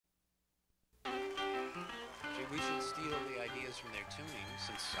we should steal the ideas from their tuning,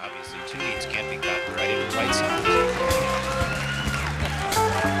 since obviously tunings can't be copyrighted in right sound.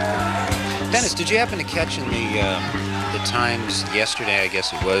 Dennis, did you happen to catch in the Times yesterday, I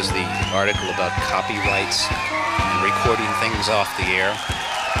guess it was, the article about copyrights and recording things off the air?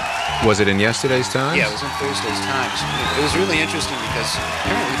 Was it in yesterday's Times? Yeah, it was in Thursday's Times. It was really interesting because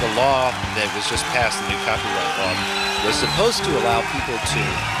apparently the law that was just passed, the new copyright law, was supposed to allow people to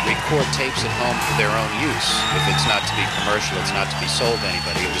record tapes at home for their own use. If it's not to be commercial, it's not to be sold to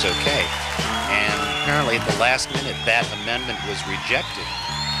anybody, it was okay. And apparently at the last minute, that amendment was rejected.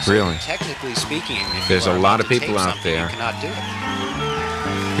 So really? Technically speaking, if there's you a lot of people out there. You cannot do it.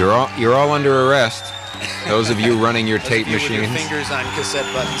 You're all under arrest. Those of you running your tape machines. With your fingers on cassette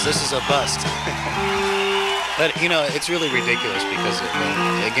buttons. This is a bust. But, you know, it's really ridiculous because,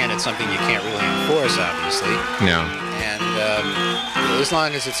 again, it's something you can't really enforce, obviously. No. And as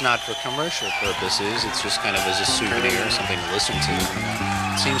long as it's not for commercial purposes, it's just kind of as a souvenir, something to listen to.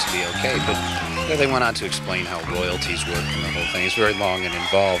 It seems to be okay. But they went on to explain how royalties work and the whole thing. It's very long and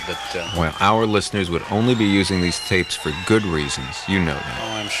involved. But well, our listeners would only be using these tapes for good reasons. You know that.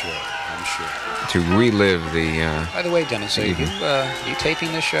 Oh, I'm sure. I'm sure. To relive the... By the way, Dennis, are you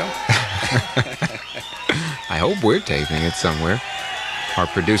taping this show? I hope we're taping it somewhere. Our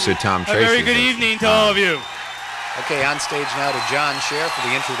producer, Tom Tracy. A very good evening to all of you. Okay, on stage now to John Scher for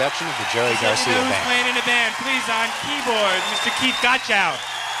the introduction of the Jerry Garcia Band. Band. Playing in the band, please, on keyboard, Mr. TEAC Godchaux.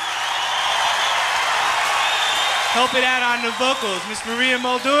 Help it out on the vocals, Miss Maria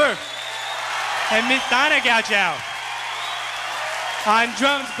Muldaur and Miss Donna Godchaux. On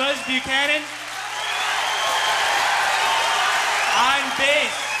drums, Buzz Buchanan. On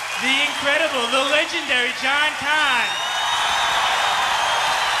bass, the incredible, the legendary Kahn.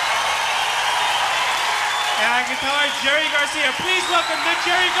 And on guitar, Jerry Garcia. Please welcome the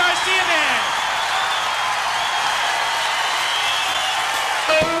Jerry Garcia Band.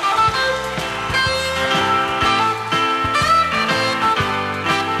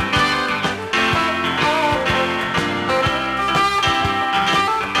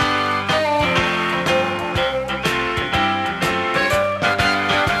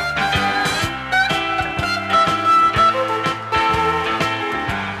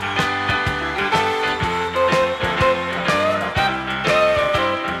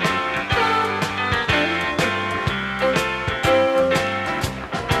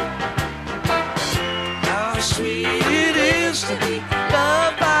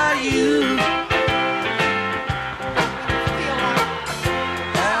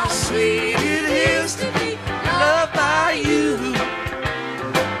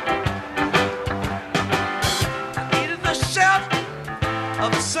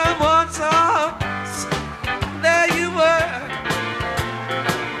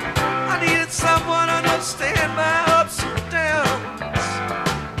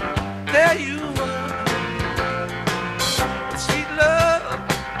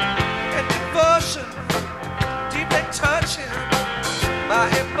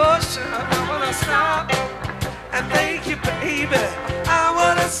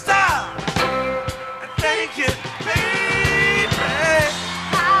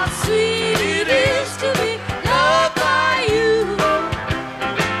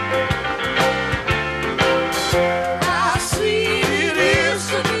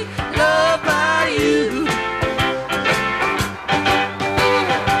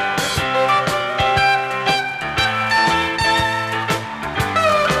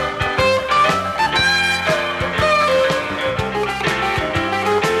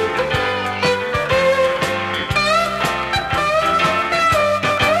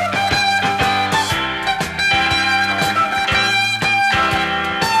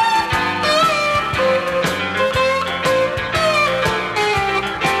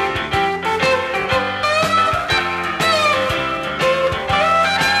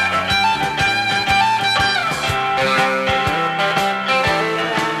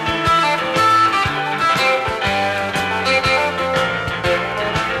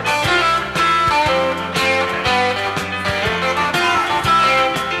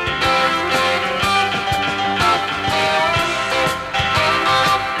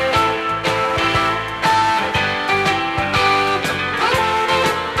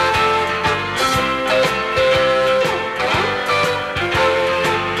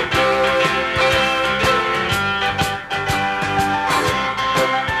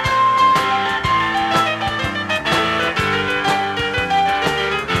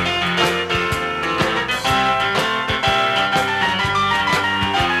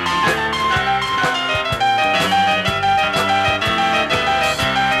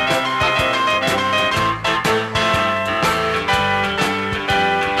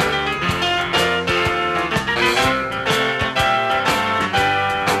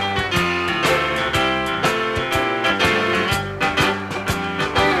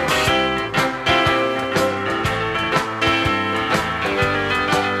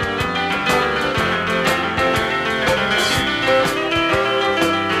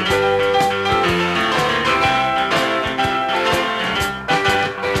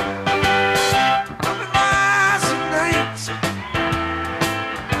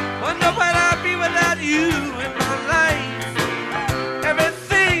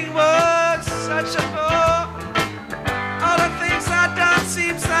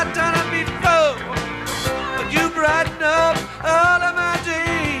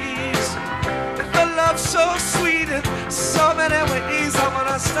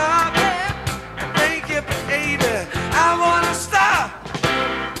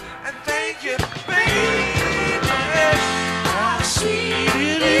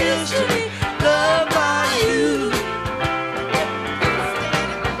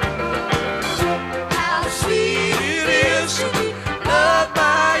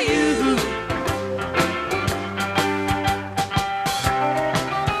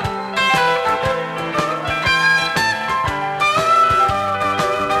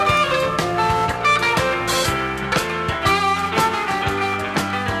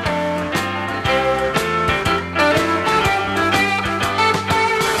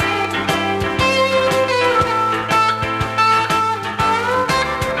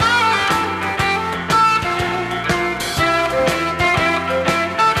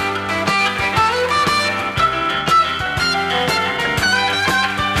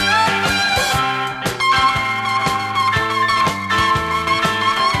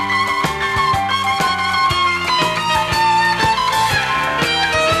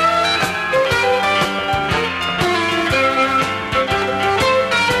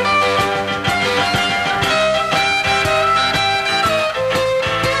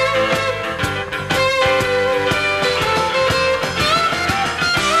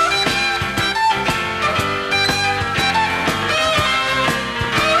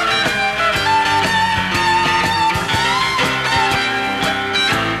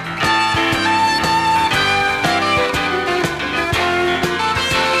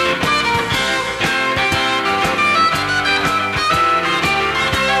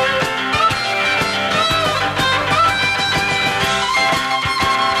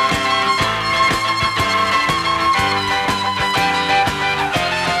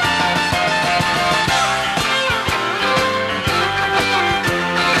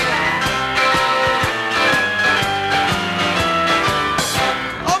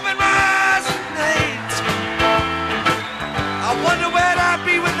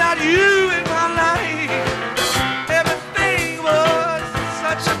 you in my life. Everything was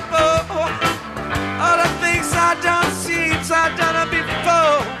such a bore. All the things I done seems I done it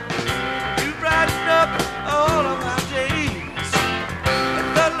before. You brighten up all of my days. And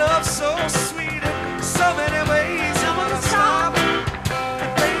the love's so sweet in so many ways. I wanna stop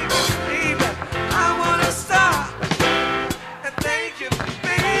and thank you, baby. I wanna stop and thank you,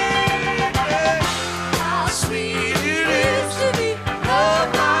 baby. How sweet it is to be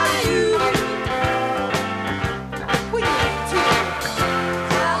loved by you.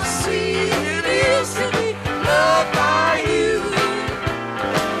 How sweet it is to be loved by you.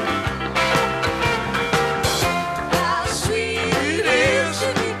 How sweet it is to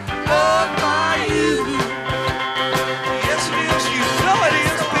be loved by you. Yes, it is. You know it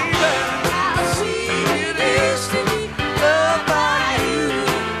is, baby. How sweet it is to be loved by you.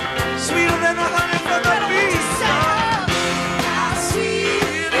 Sweeter than the honey from the bee. How sweet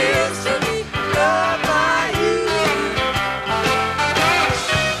it is to be loved by you.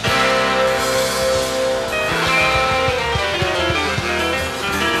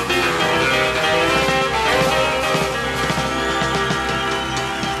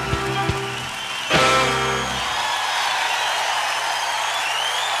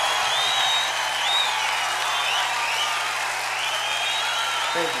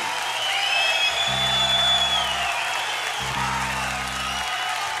 Thank you.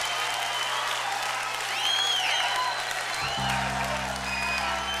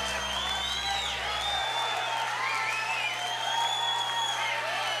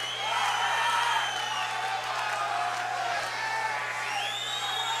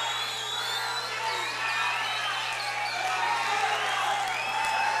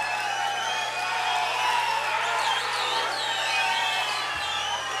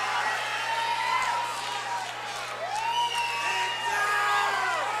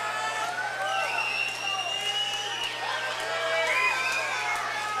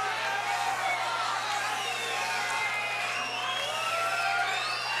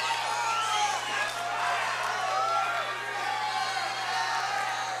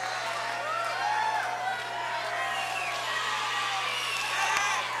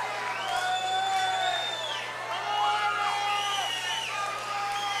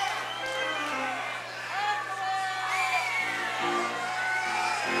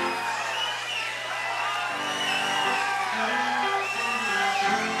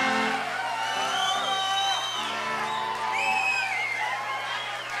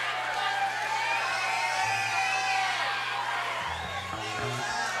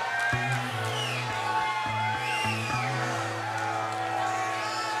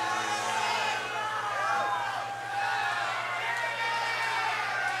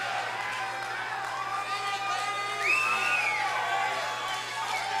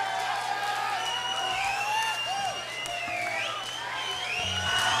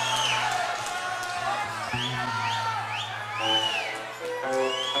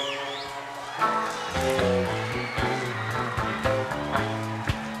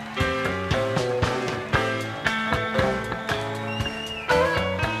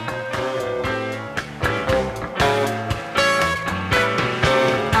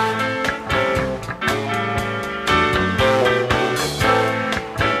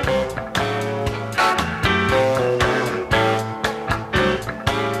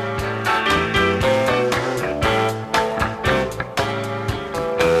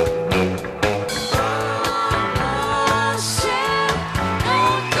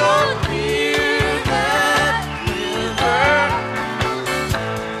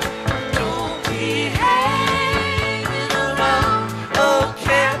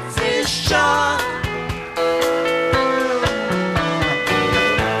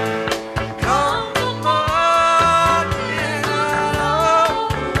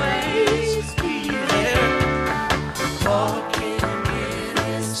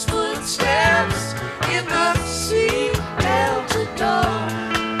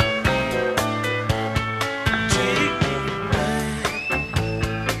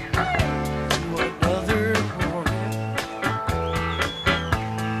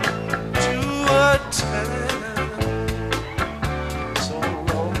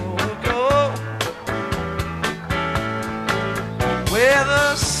 where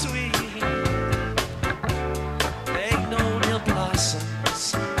the sweet magnolia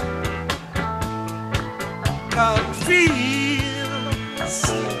blossoms called fields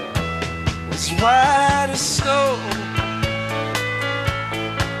was white as snow.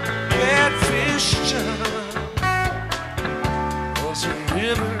 Catfish John was a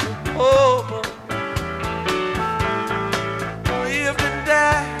river open, lived and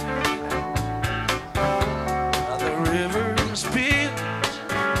died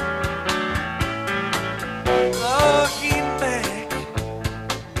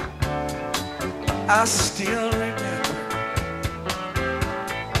still remember.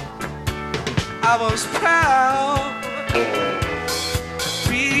 I was proud to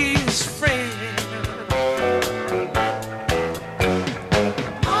be his friend.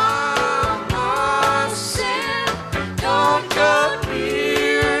 Mama said, don't go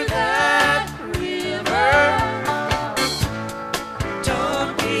near that river.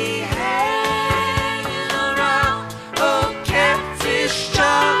 Don't be hanging around oh Catfish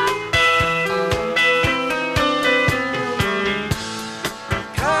John.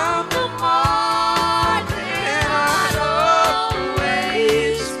 Come the morning, I know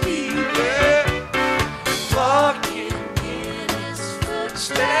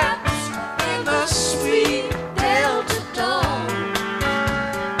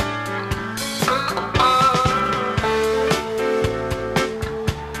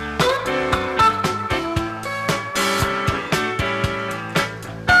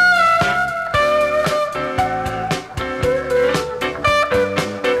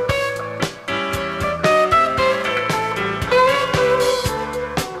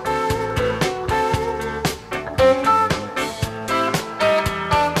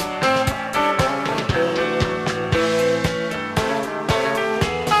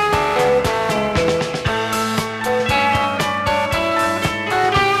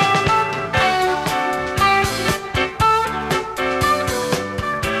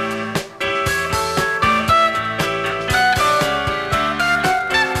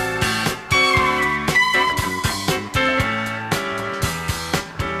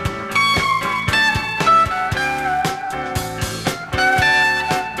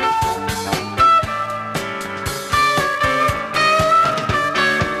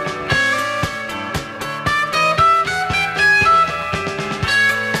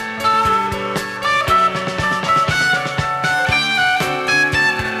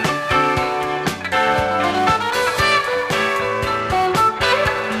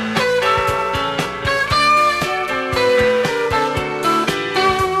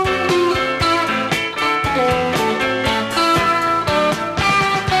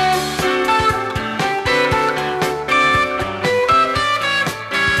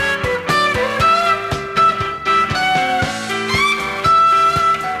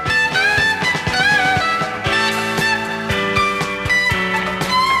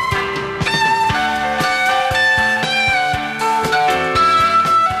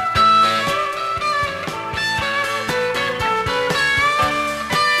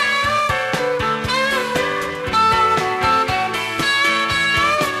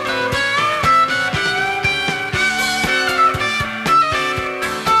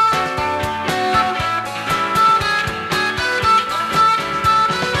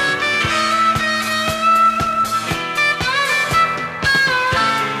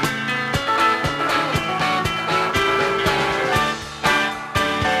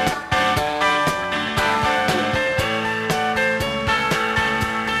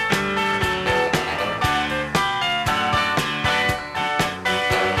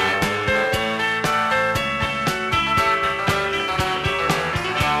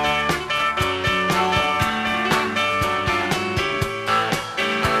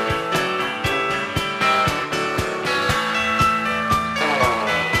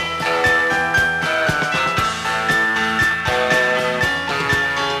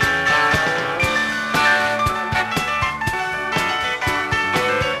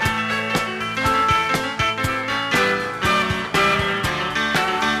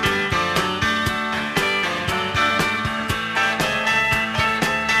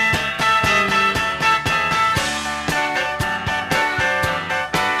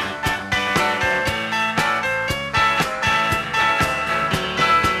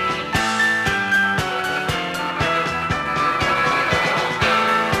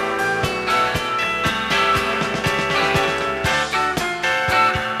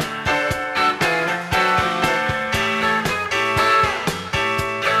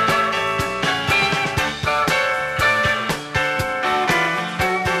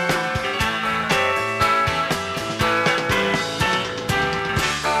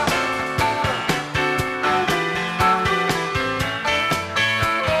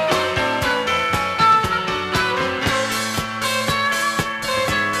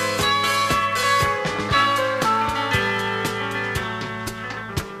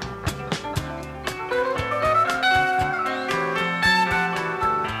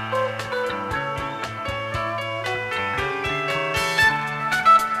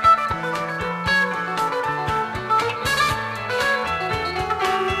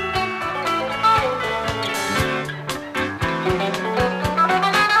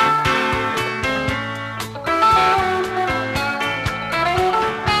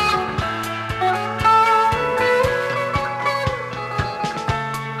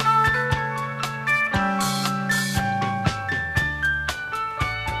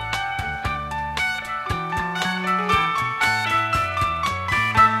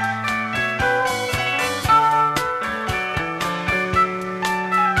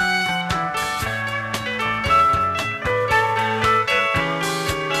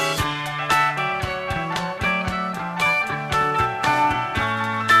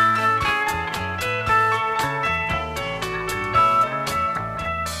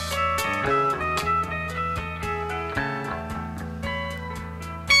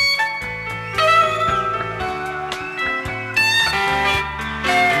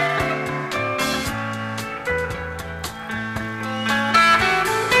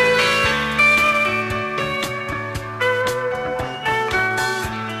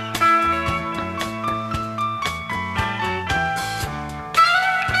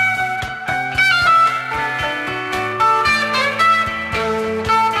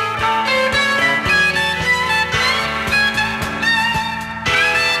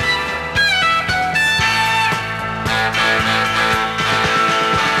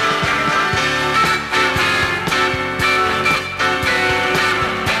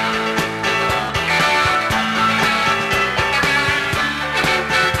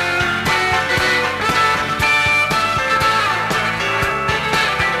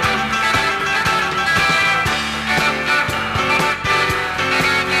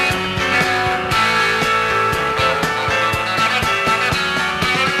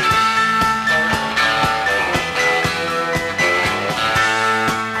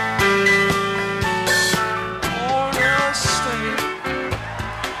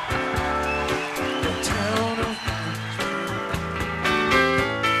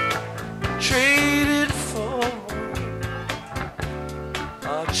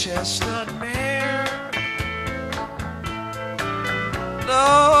or chestnut mare.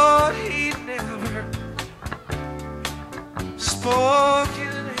 Lord, he never spoke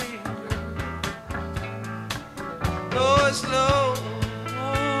in anger. Though his load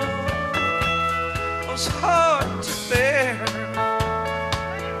was hard to bear.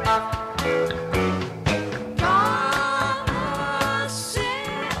 Mama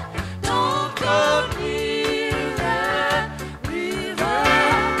said, don't go near that river.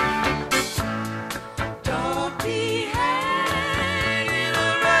 Don't be hanging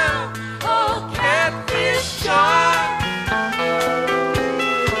around, oh Catfish John.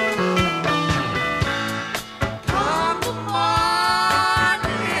 Come the morning,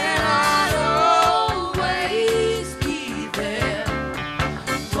 I'd always be there,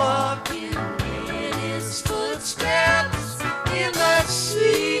 walking in his footsteps in that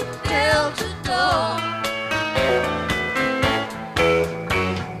sweet Delta dawn.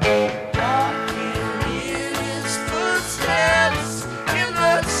 Walking in his footsteps in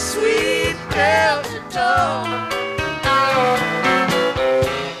that sweet Delta dawn.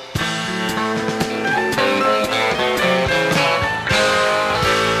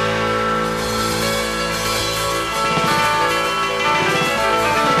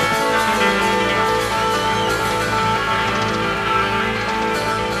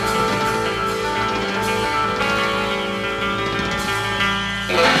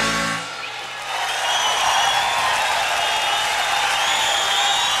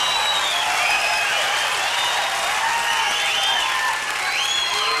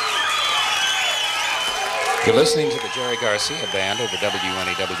 You're listening to the Jerry Garcia Band over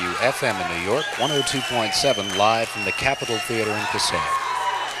WNEW FM in New York, 102.7 live from the Capitol Theater in Passaic.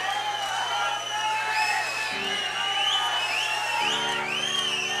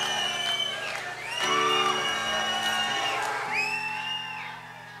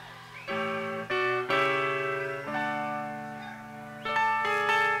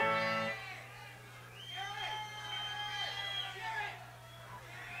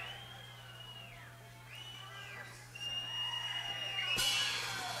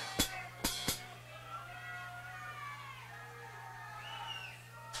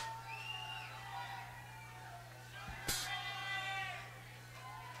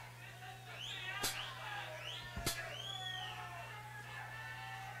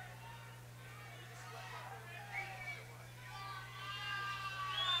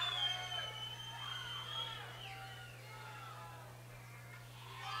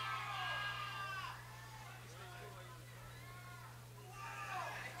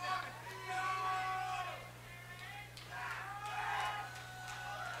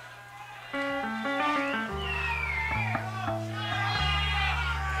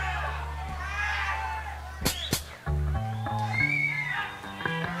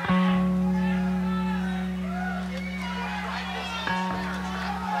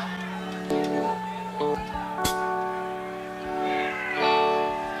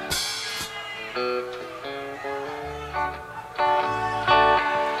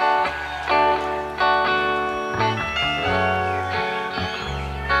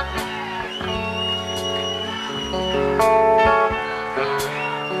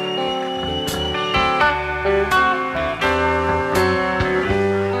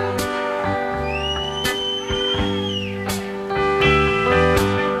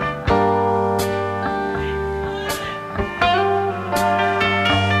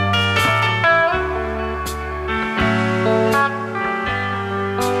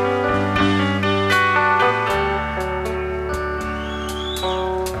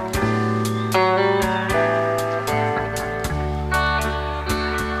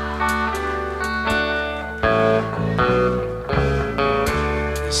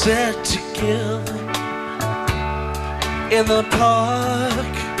 Sat together in the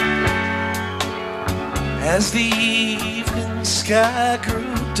park as the evening sky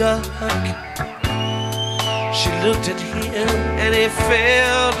grew dark. She looked at him and he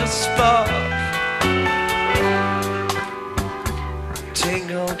felt a spark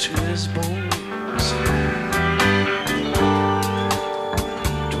tingle to his bones.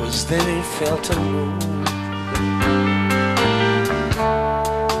 'Twas then he felt alone,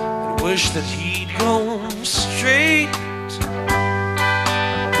 wish that he'd gone straight,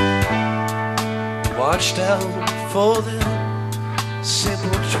 watched out for the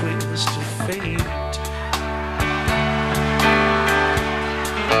simple twist of fate.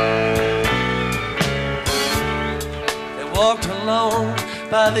 They walked along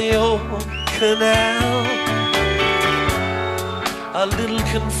by the old canal, a little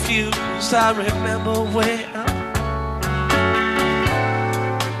confused, I remember well.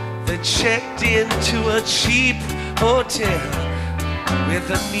 checked into a cheap hotel with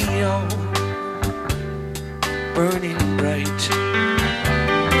a neon burning bright.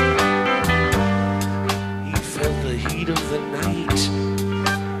 He felt the heat of the night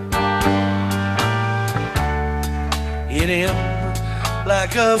in him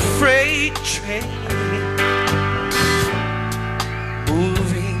like a freight train,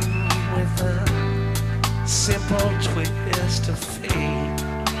 moving with a simple twist of fate.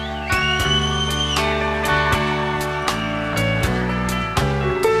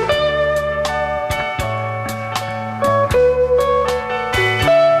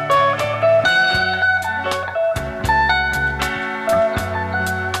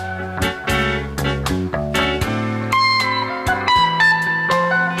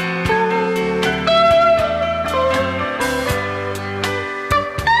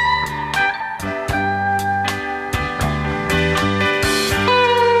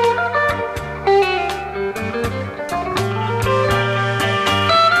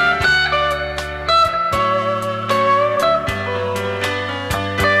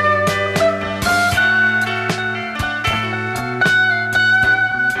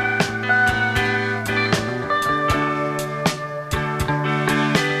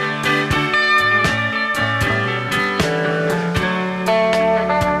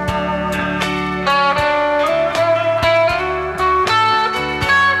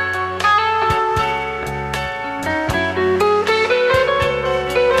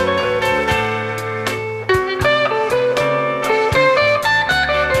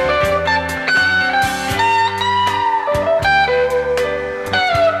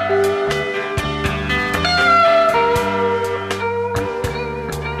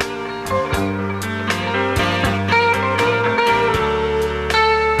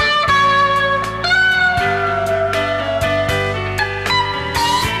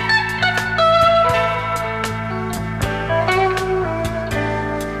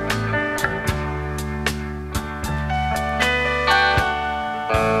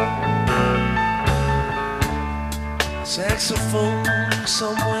 Saxophone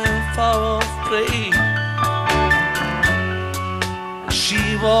somewhere far off played.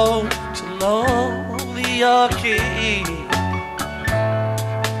 She walked along the arcade.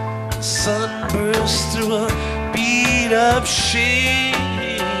 The sun burst through a beat up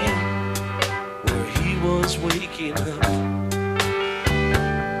shade where he was waking up.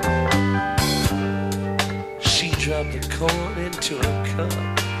 She dropped the corn into a cup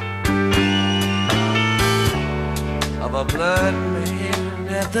of a blind man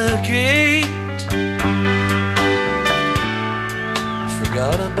at the gate.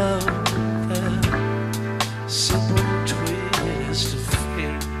 Forgot about that simple twist of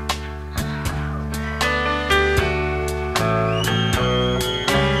fate.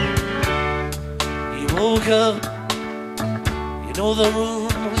 He woke up, you know the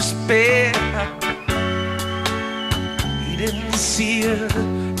room was bare. He didn't see her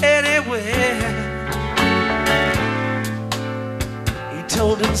anywhere.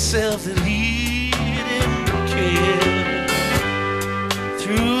 Told himself that he didn't care.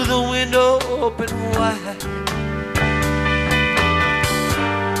 Through the window open wide,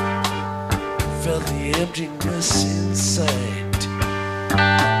 felt the emptiness inside,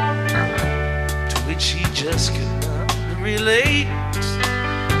 to which he just could not relate.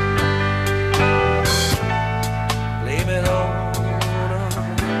 Blame it on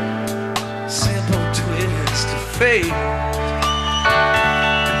a simple twist of fate.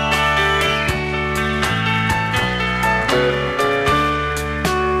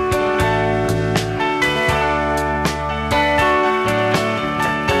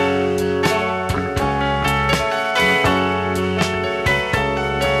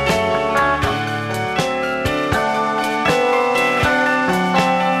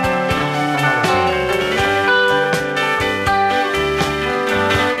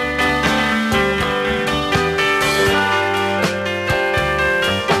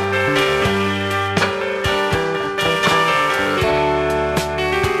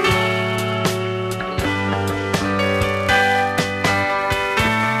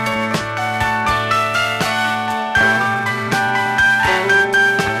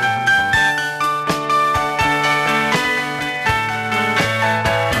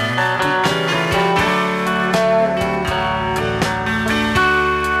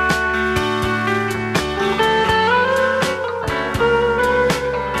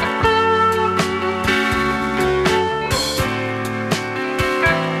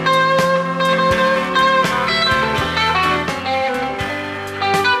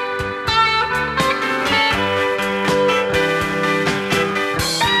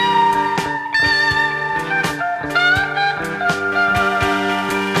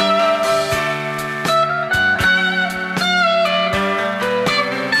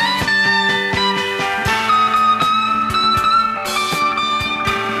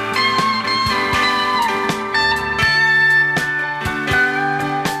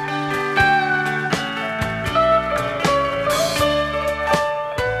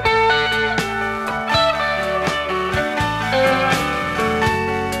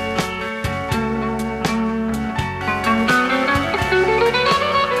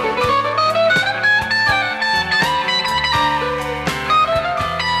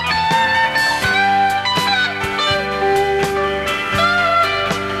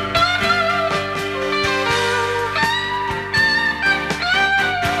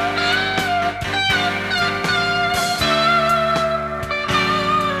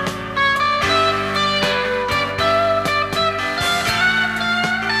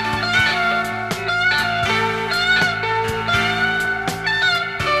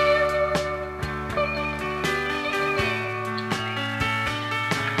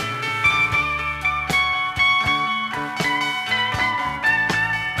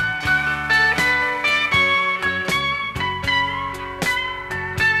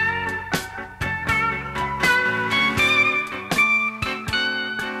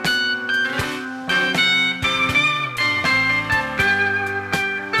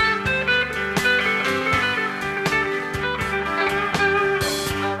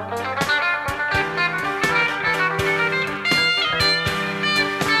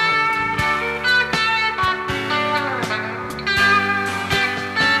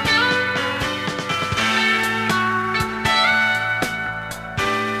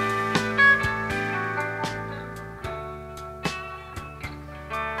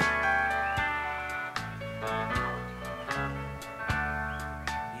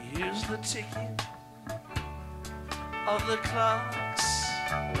 Here's the ticking of the clocks.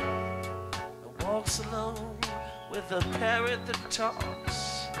 And walks alone with a parrot that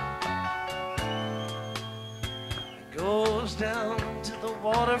talks. It goes down to the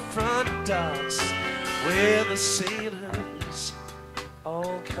waterfront docks where the sailors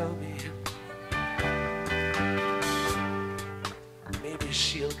all come in. Maybe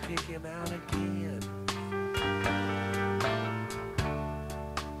she'll pick him out again.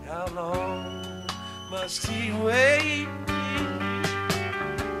 How long must he wait?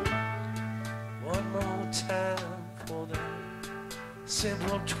 One more time for that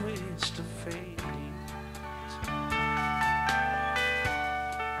simple twist of fate.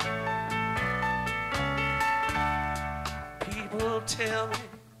 People tell me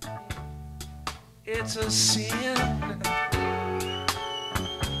it's a sin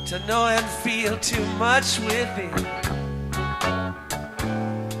to know and feel too much within.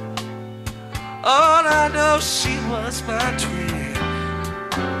 All I know, she was my twin,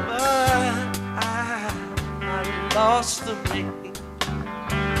 but I lost the ring.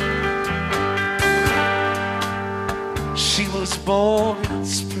 She was born in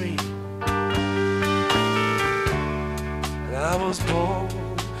spring, and I was born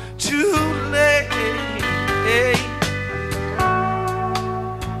too late.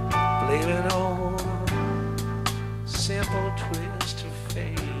 Blame it on a simple twist of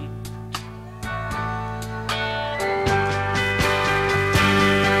fate.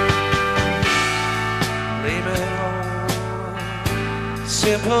 Blame it on a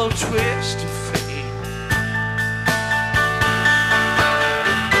simple twist of fate.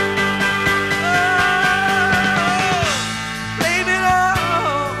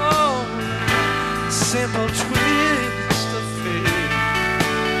 Simple twist of fate.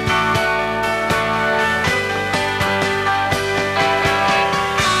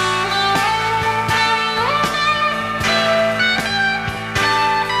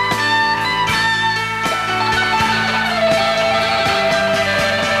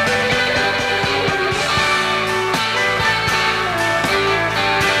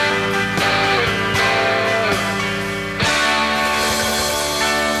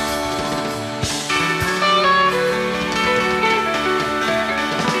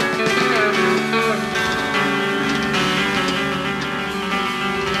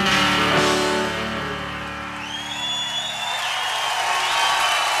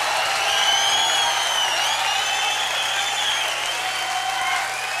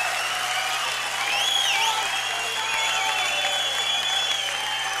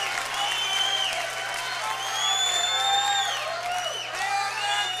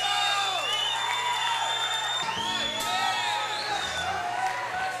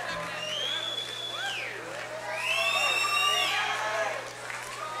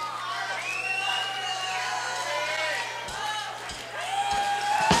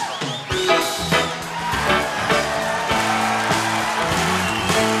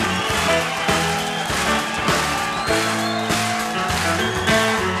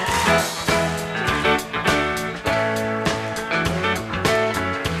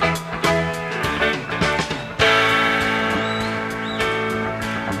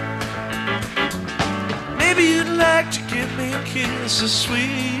 So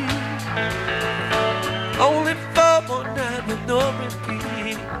sweet, only for one night with no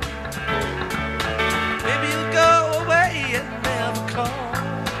repeat. Maybe you'll go away and never call.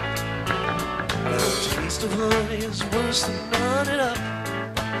 The taste of honey is worse than none at all.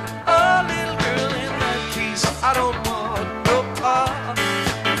 Oh, little girl, in that case, I don't want no part.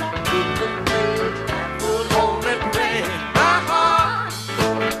 Would only break my heart.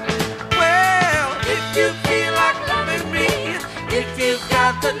 Well, if you feel like loving me, if you've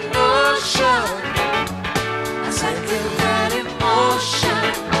got the notion, I said give that emotion.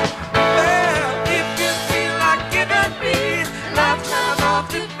 Well, if you feel like giving me lifetime of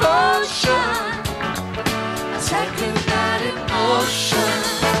devotion, I said give that emotion.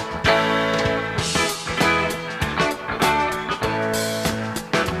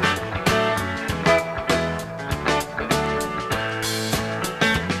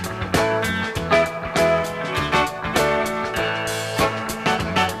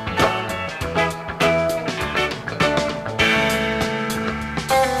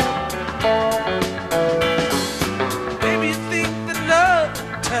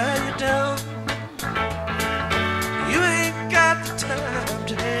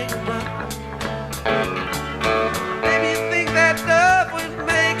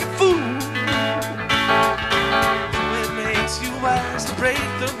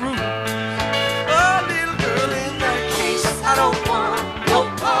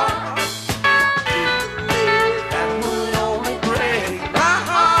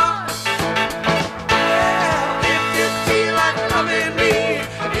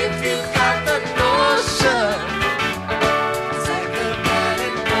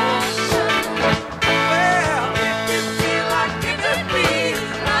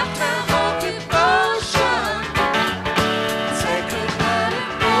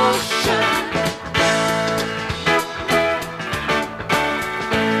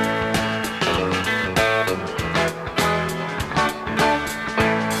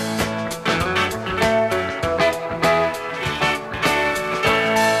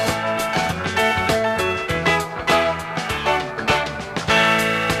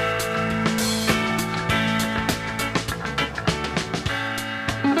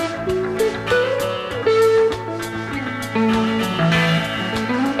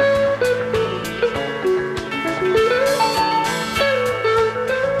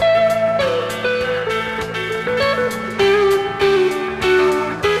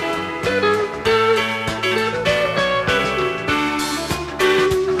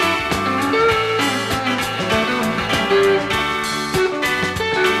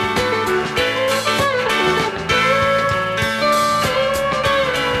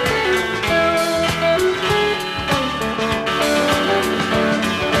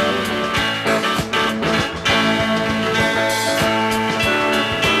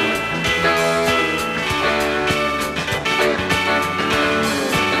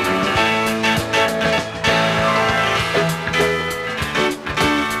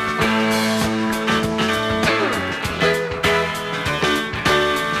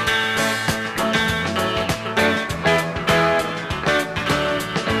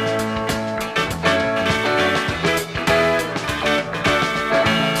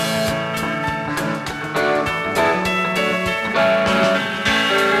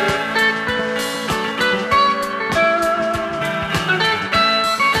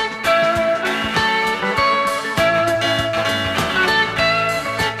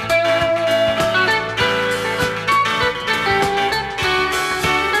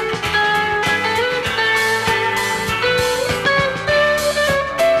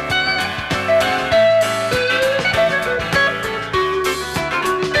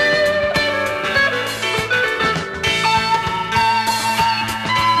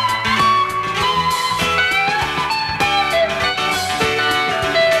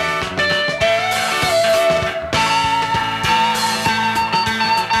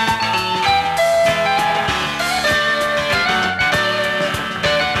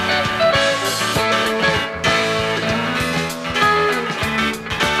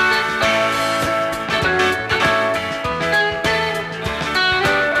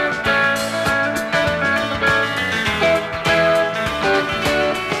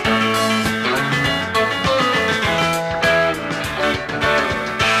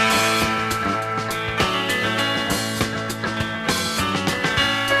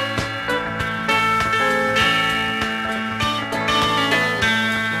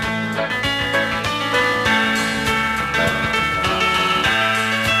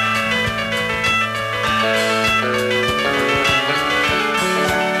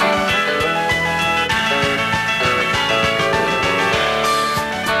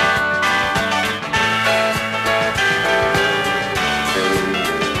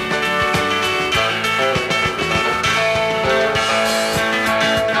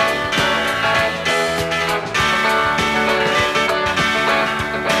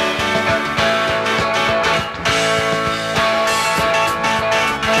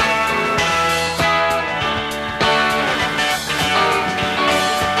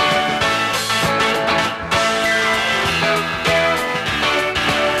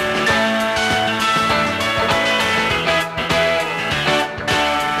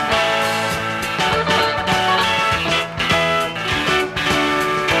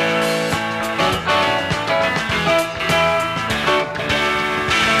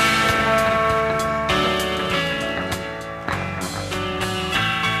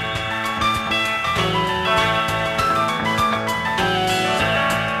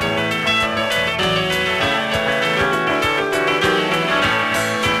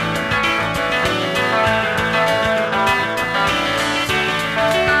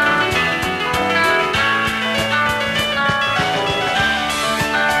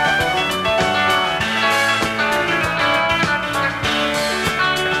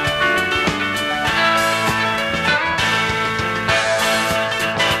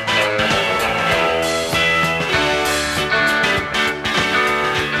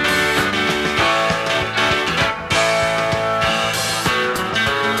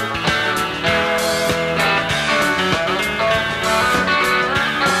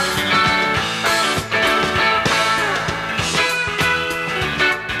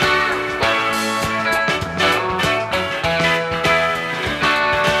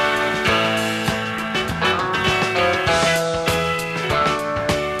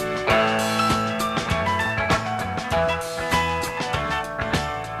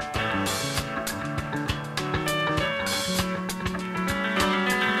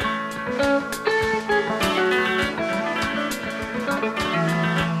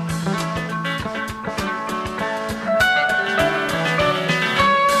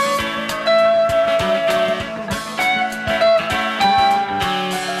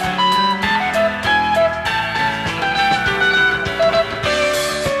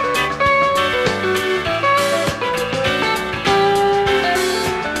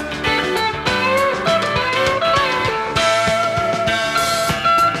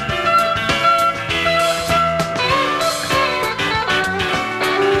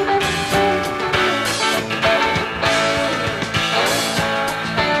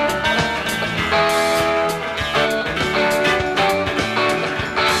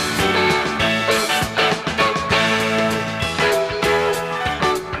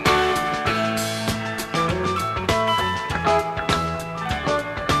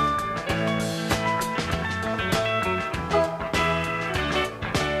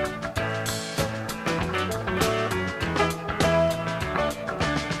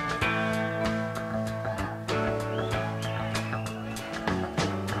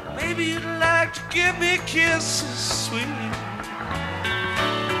 give me kisses sweet,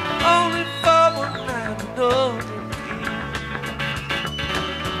 only for one night, no repeat.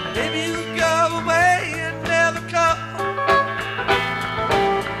 Maybe you go away and never come.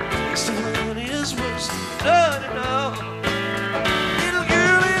 Next to honey is worse than blood and all. Little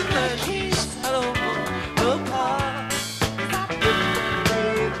girl in the east, I don't want no part.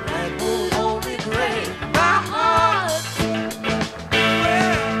 That will only break my heart.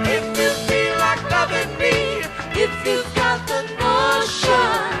 Well, if you feel like loving me, if you've got the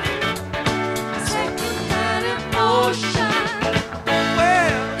notion, second hand emotion.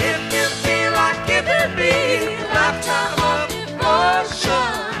 Well, if you feel like giving me a lifetime of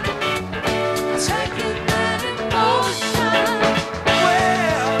devotion, second hand emotion.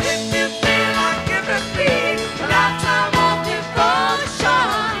 Well, if you feel like giving me a lifetime of devotion,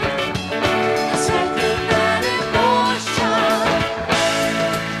 second hand emotion.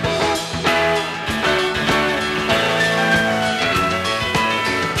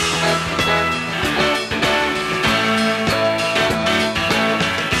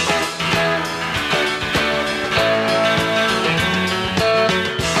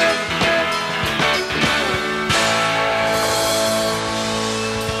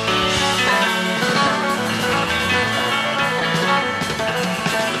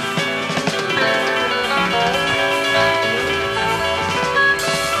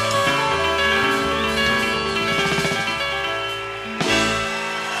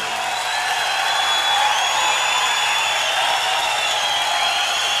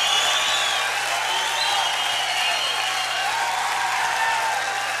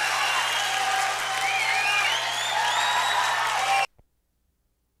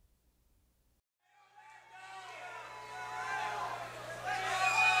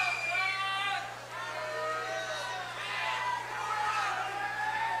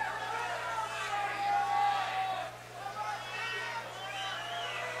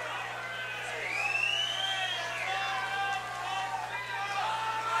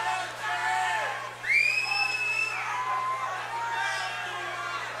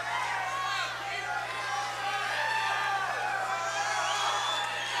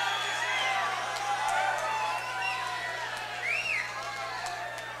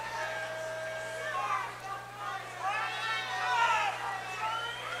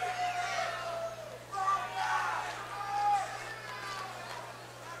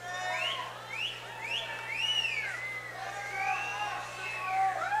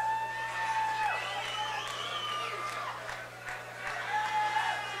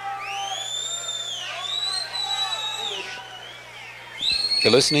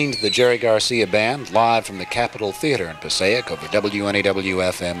 You're listening to the Jerry Garcia Band live from the Capitol Theater in Passaic over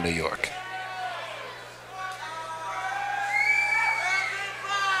WNAW-FM New York.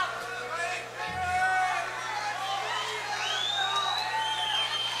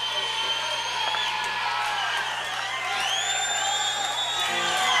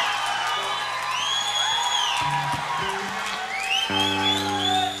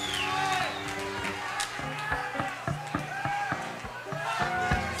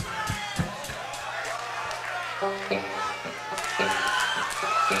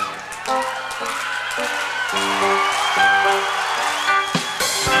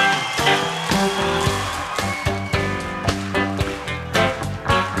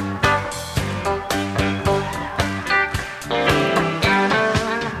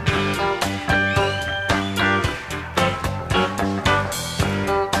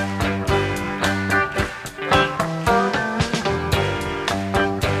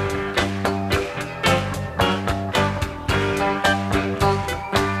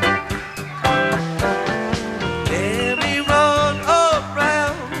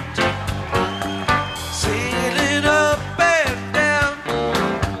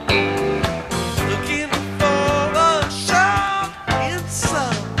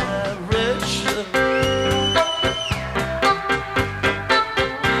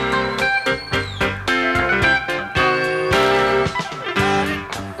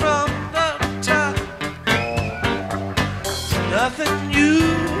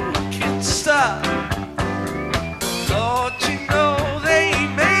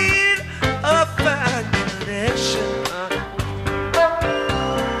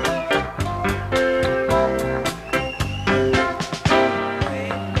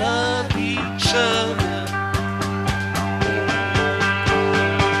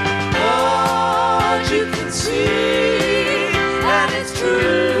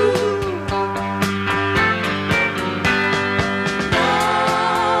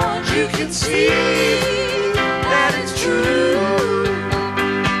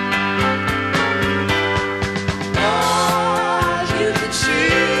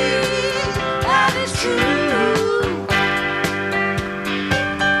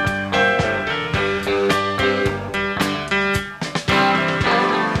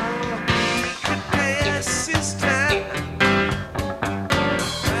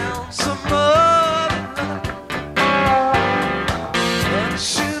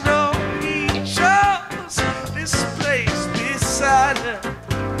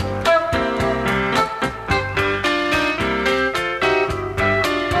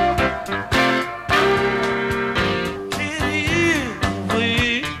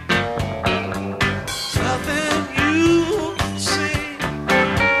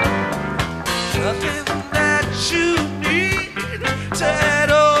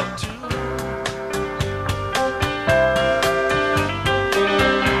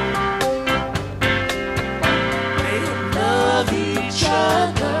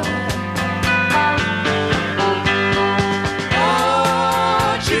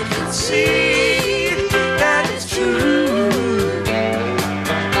 see that it's true.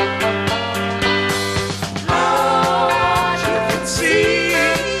 Lord, you can see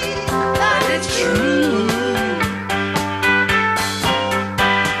that it's true.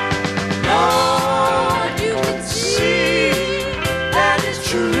 Lord, you can see that it's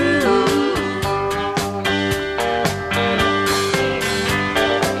true.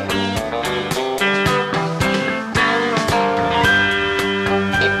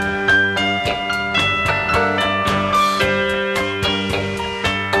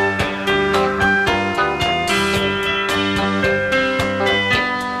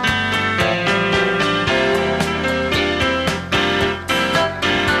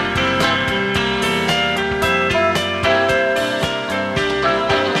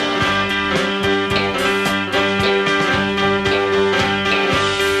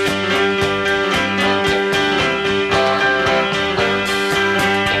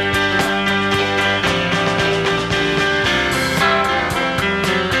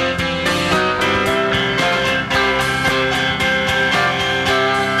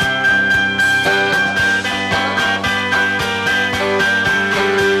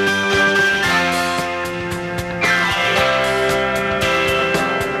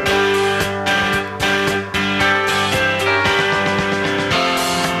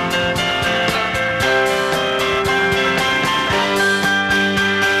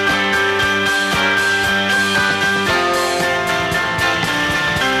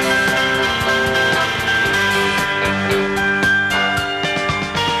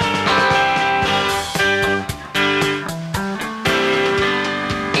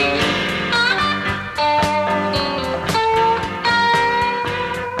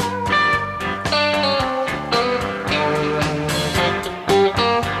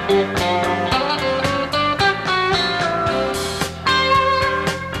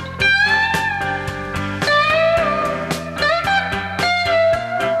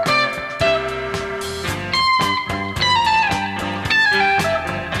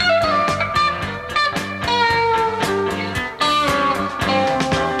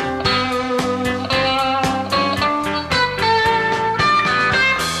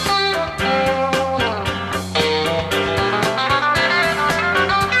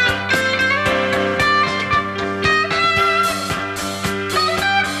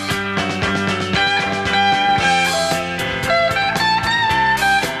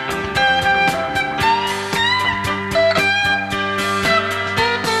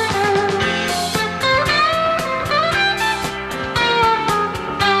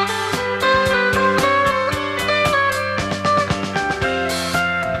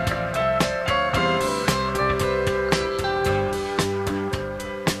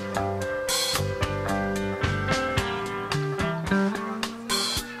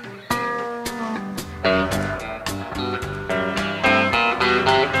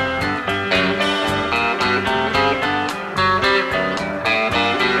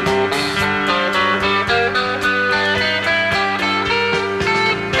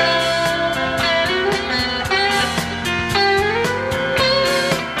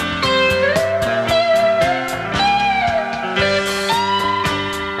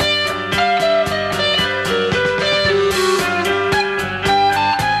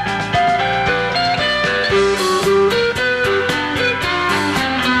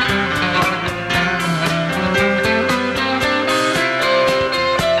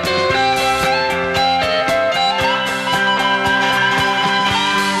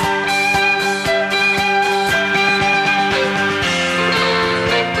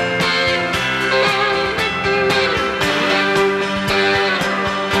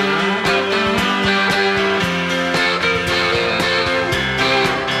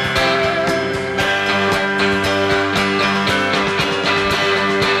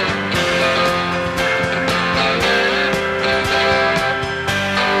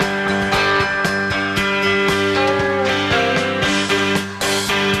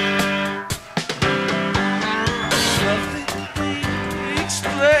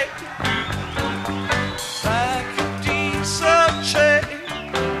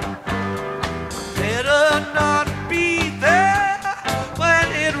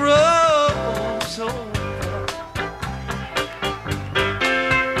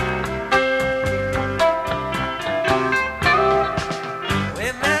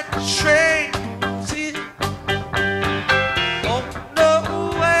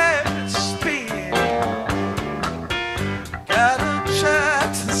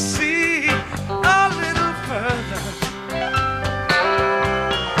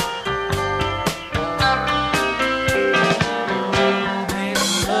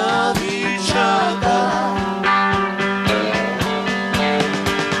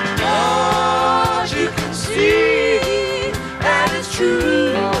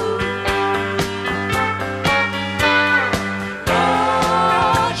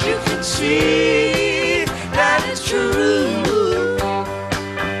 can see that it's true.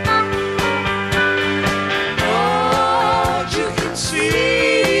 Lord, you can see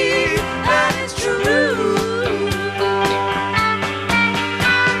that it's true.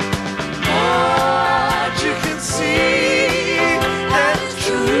 Lord, you can see that it's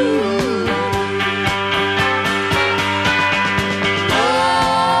true.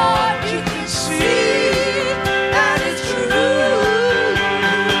 Lord, you can see that it's true.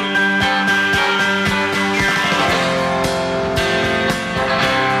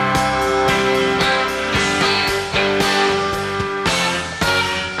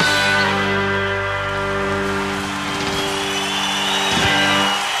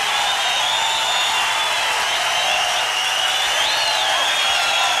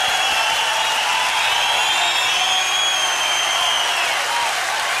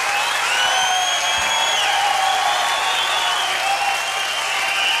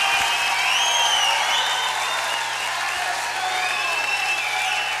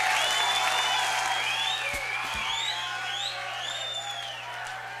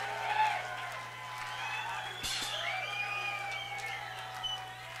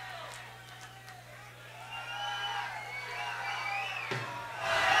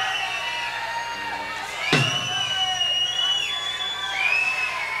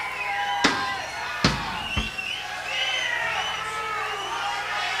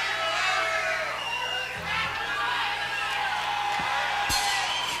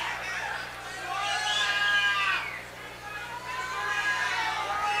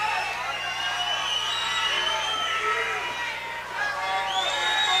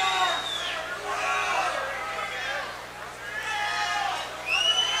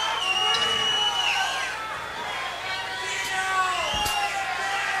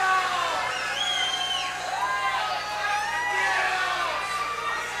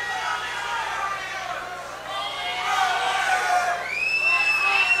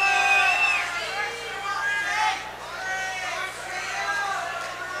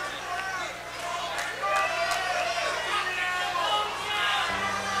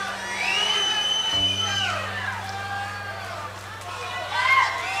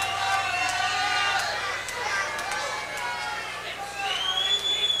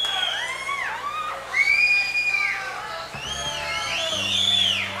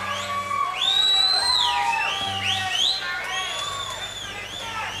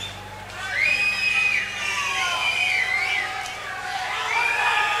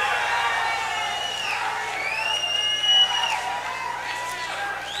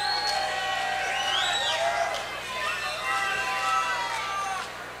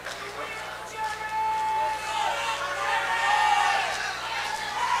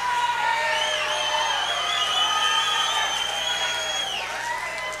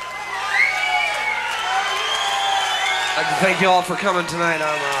 I'd like to thank you all for coming tonight.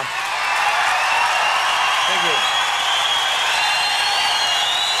 Thank you.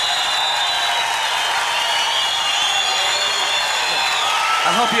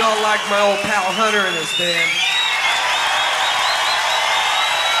 I hope you all like my old pal Hunter and his band.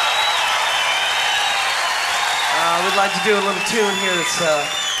 We'd like to do a little tune here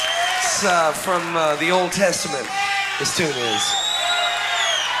that's from the Old Testament. This tune is.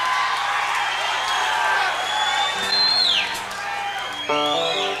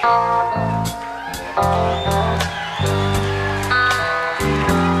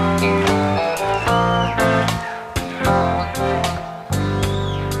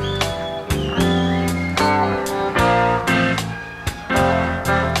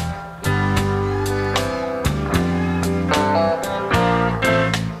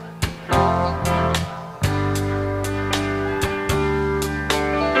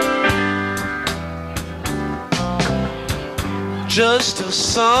 Just a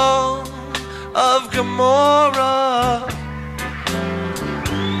song of Gomorrah.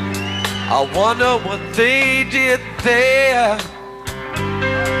 I wonder what they did there.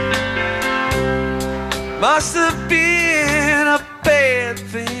 Must have been a bad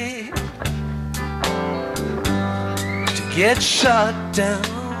thing to get shut down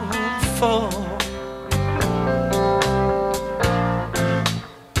for.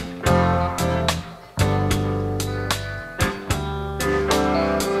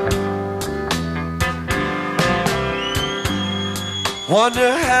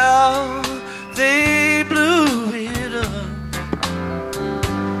 Wonder how they blew it up,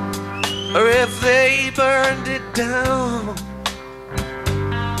 or if they burned it down.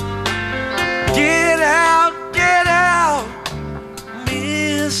 Get out,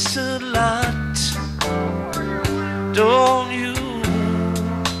 miss a lot. Don't you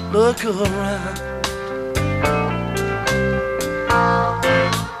look around.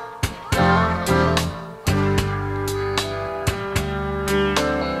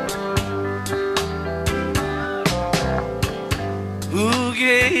 Who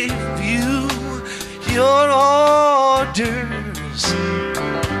gave you your orders?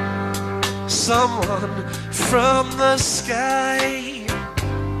 Someone from the sky.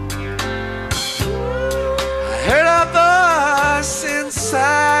 I heard a voice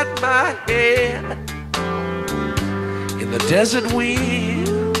inside my head in the desert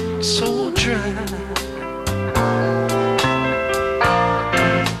wind so dry.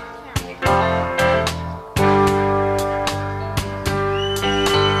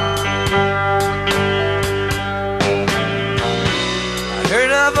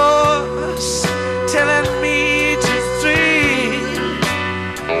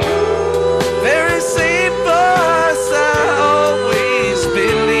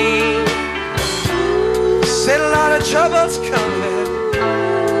 Trouble's coming,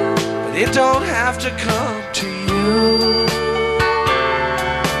 but it don't have to come to you.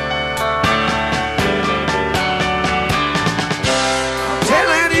 I'm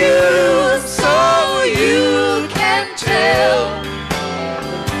telling you so you can tell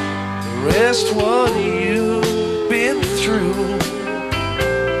the rest what you've been through.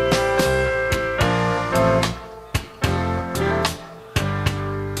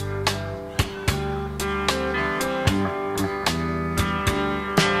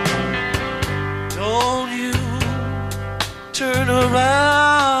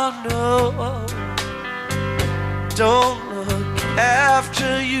 Around, no, don't look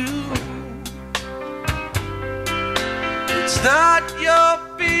after you. It's not your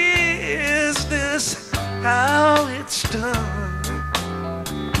business how it's done.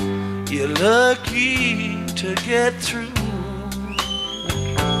 You're lucky to get through.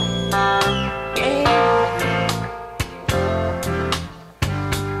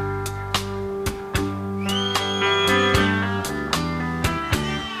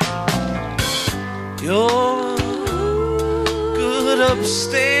 You're a good,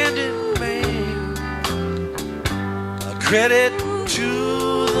 upstanding man, a credit to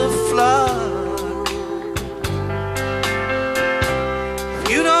the flock.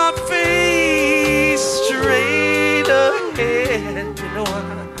 You don't face straight ahead, you know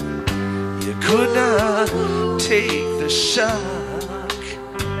you could not take the shock.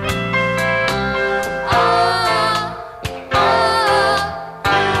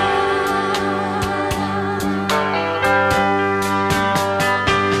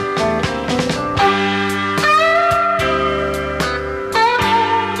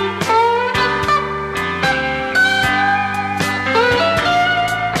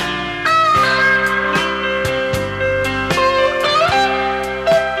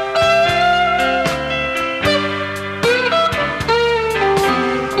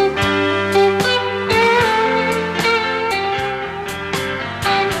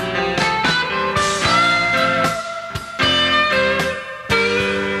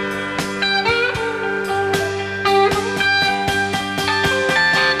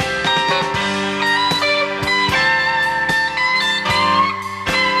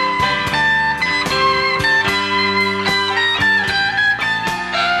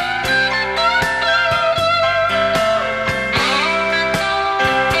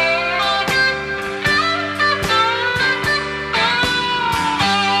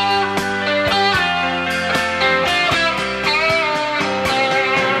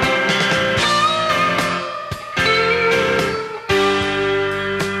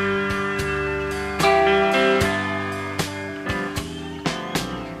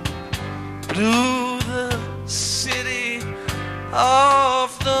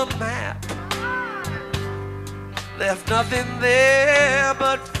 Nothing there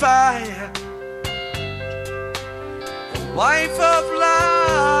but fire. The wife of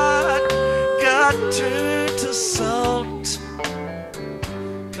Lot got turned to salt,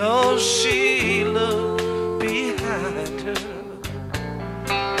 'cause she looked behind her.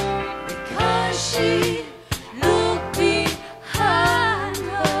 Because she looked behind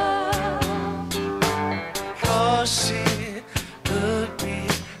her. 'Cause she looked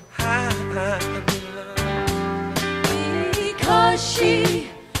behind her. She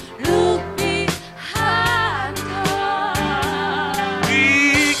looked behind her.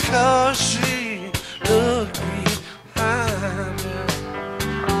 Because she looked behind her.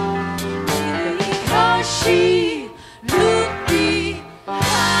 Because she looked behind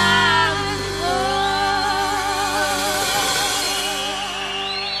her.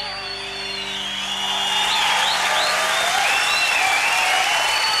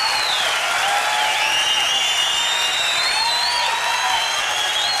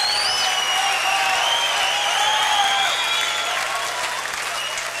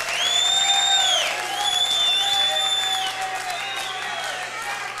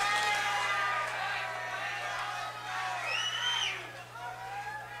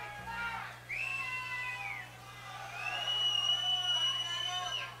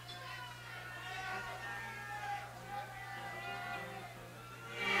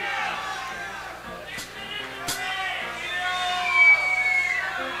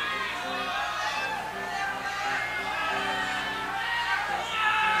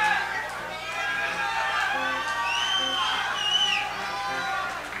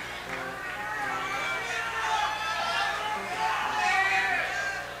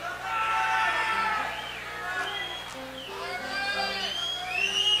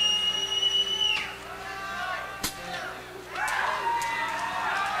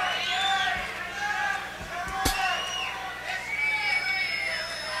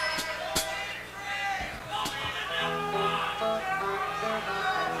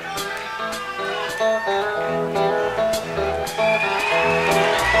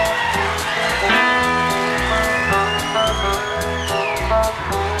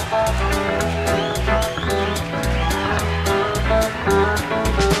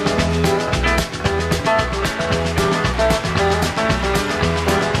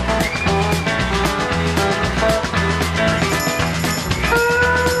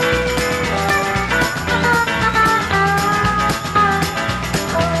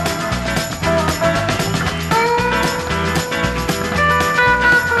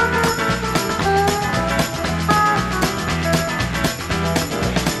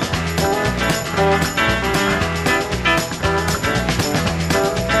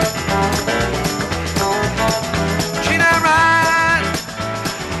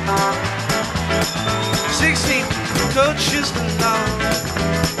 coaches along.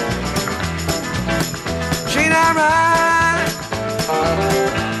 Train I ride,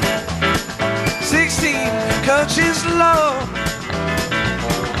 16 coaches low.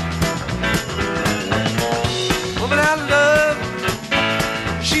 Woman I love,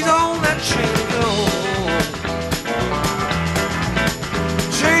 she's on that train to go.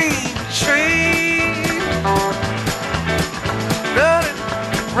 Train, train, running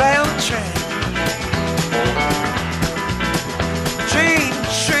round the track. Train,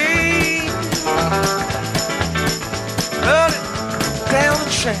 train, running down the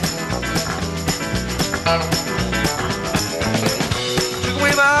track.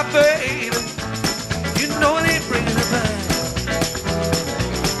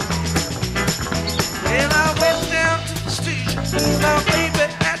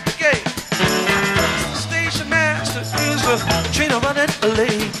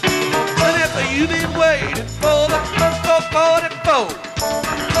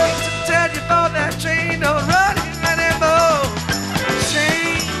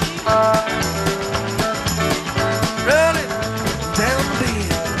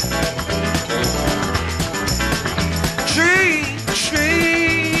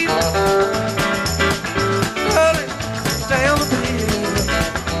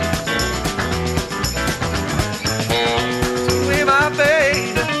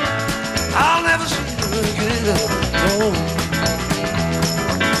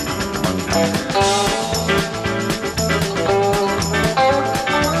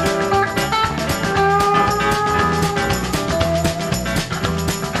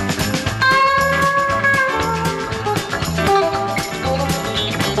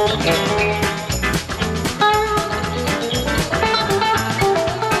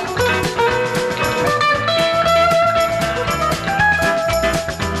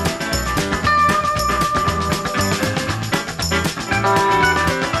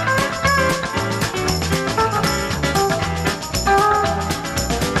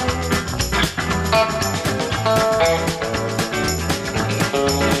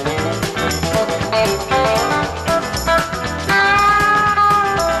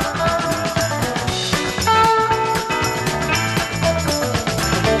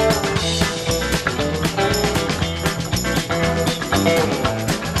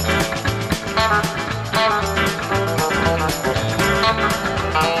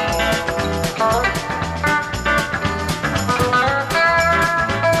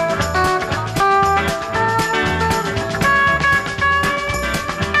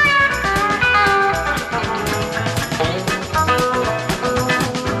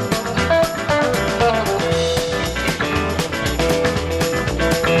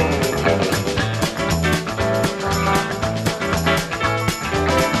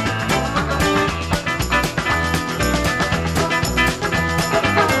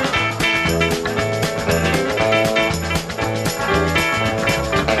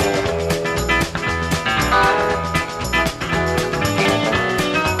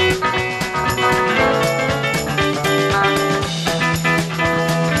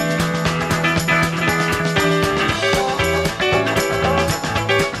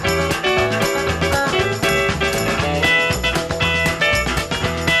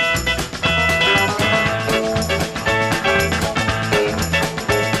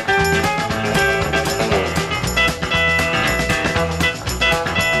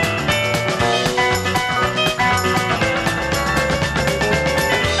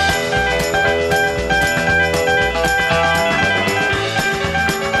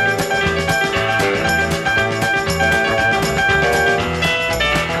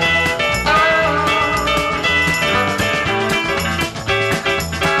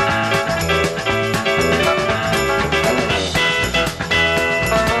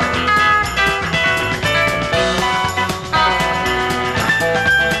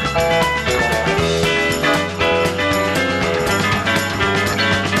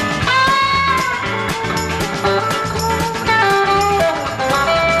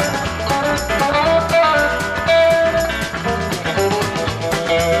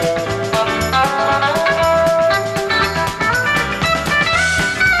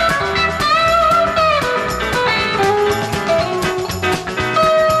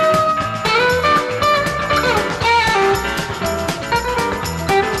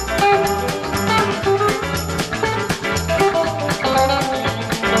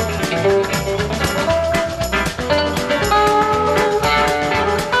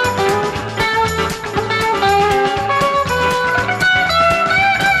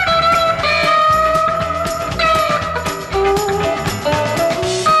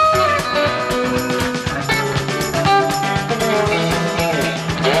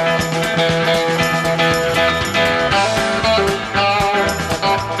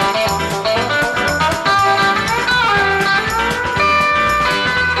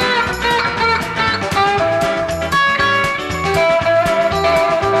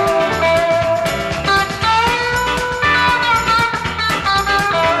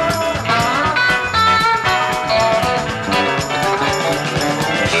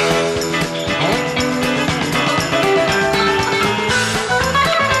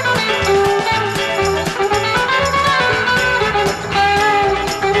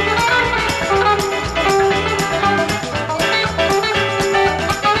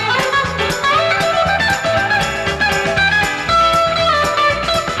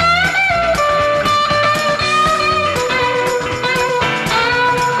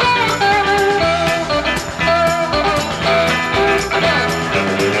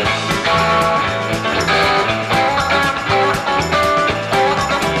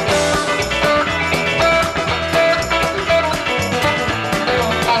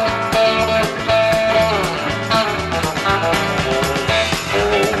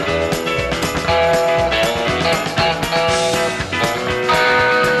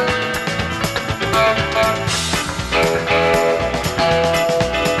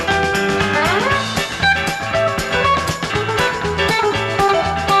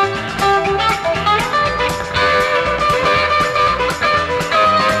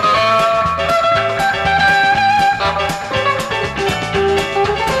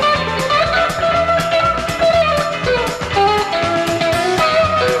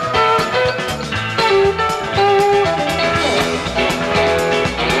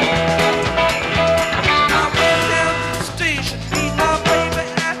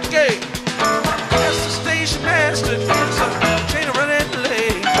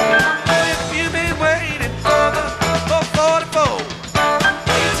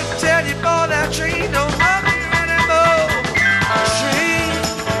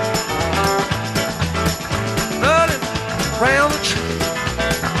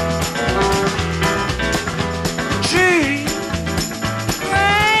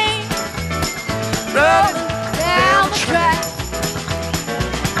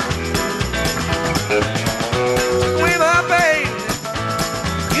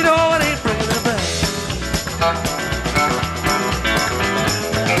 Away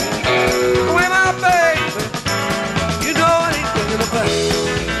my baby, you know I ain't thinking about it.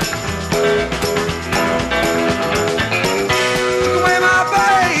 Took away my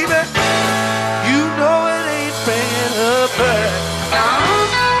baby, you know it ain't bringing her back.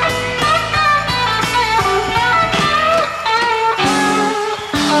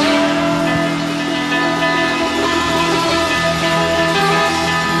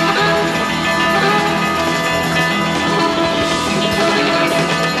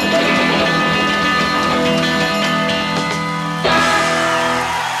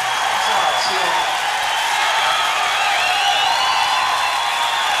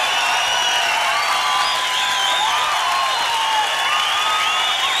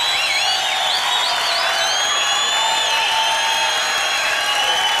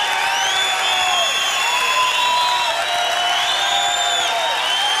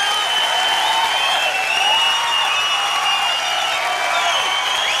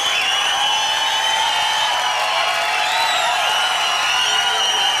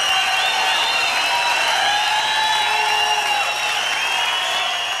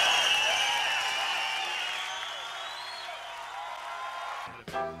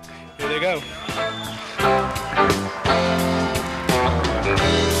 Here they go.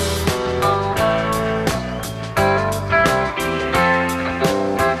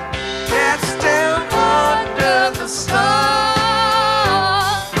 Cats down under the stars.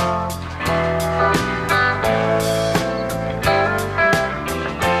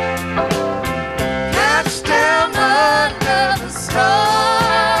 Cats down under the stars.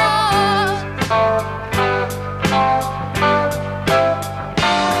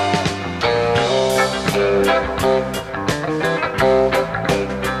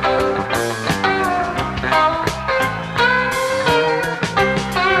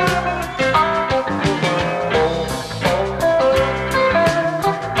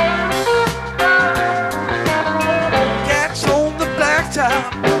 Cats on the blacktop,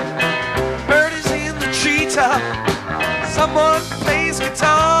 birdies in the treetop. Someone plays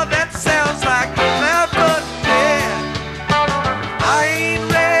guitar that sounds like loud but dead. I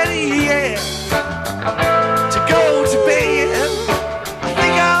ain't ready yet to go to bed. I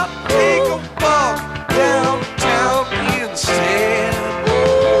think I'll take a walk downtown instead.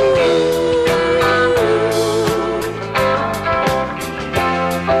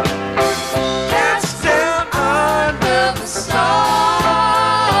 Cats down under the stars.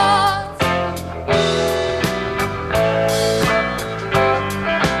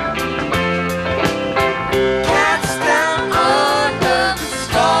 Cats down under the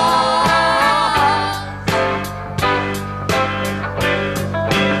stars.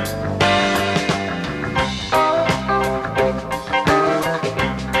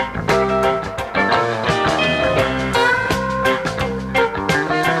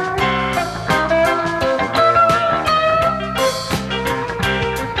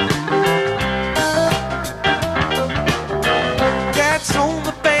 Cats on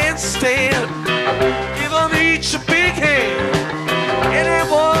the bandstand, give 'em each a big hand.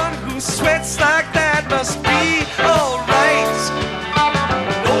 Anyone who sweats like that must be alright.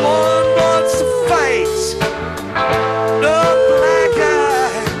 No one wants to fight, no black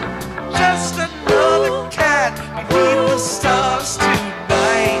eye, just another cat beneath the stars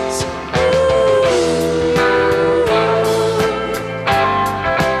tonight.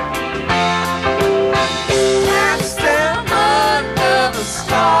 Cats down under the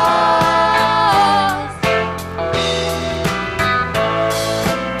stars.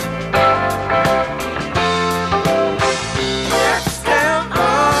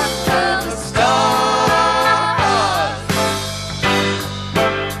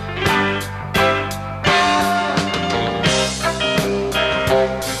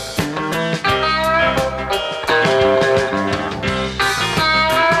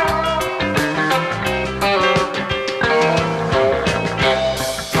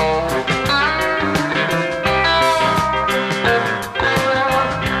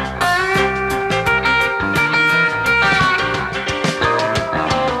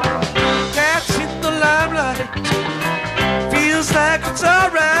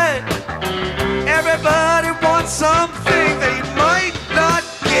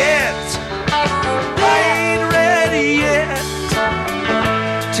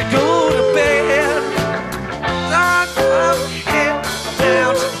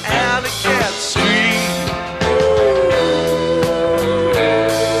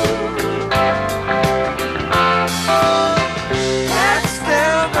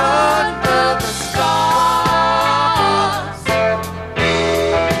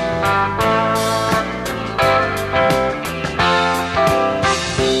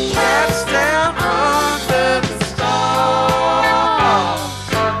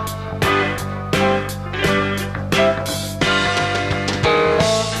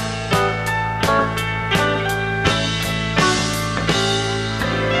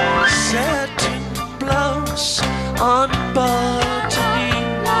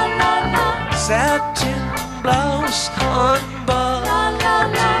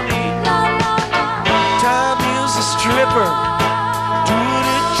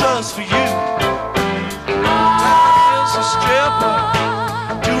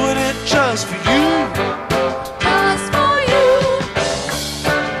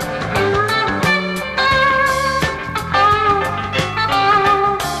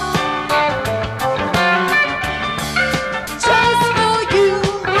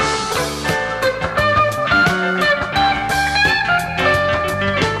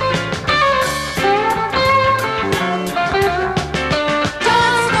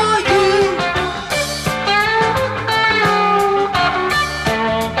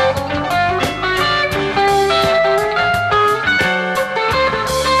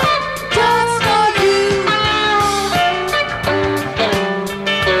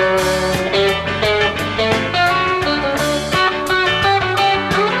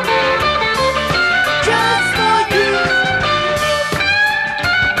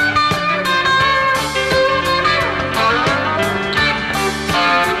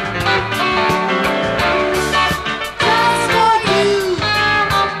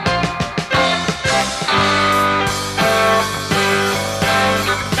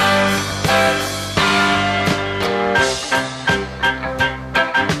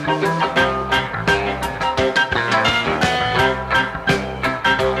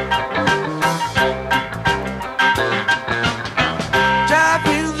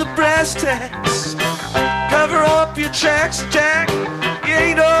 this text. Cover up your tracks, Jack. You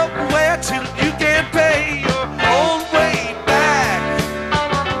ain't nowhere till you can pay your own way back.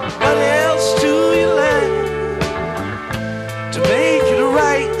 What else do you like to make it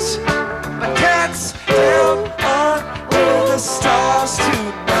right? My cat's down under the stars tonight.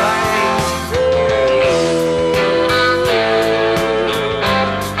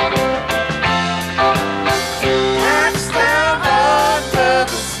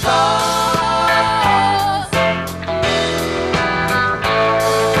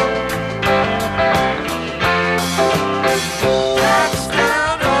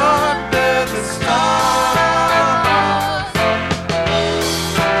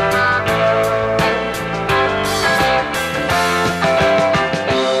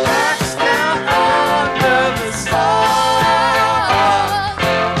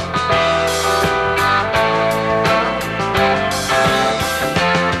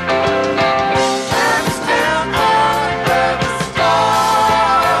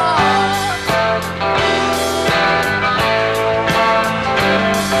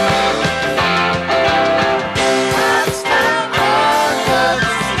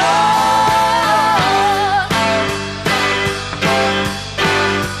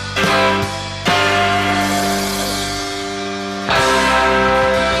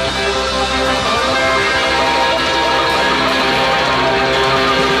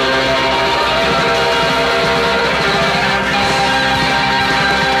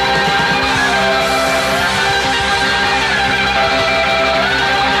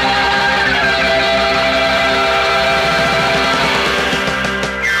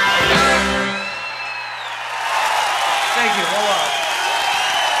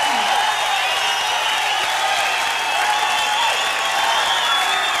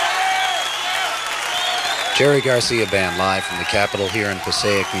 Jerry Garcia Band live from the Capitol here in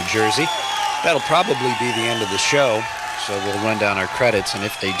Passaic, New Jersey. That'll probably be the end of the show, so we'll run down our credits, and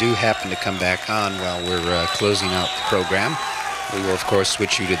if they do happen to come back on while we're closing out the program, we will, of course,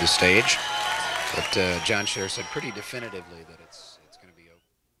 switch you to the stage. But John Scher said pretty definitively that it's going to be over.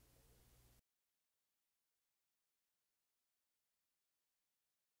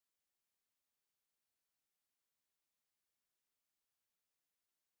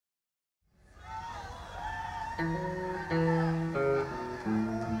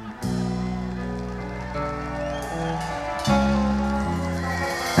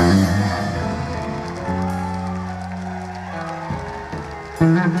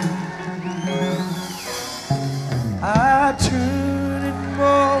 I turn and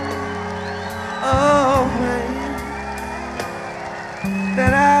walk away,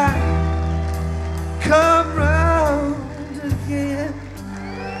 then I come round again.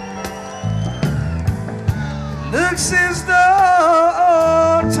 It looks as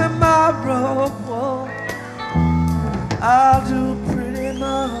though tomorrow I'll do pretty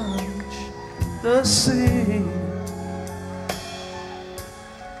much the same.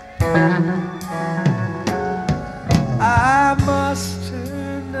 I must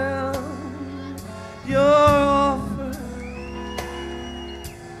turn down your offer,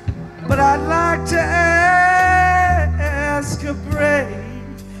 but I'd like to ask a break.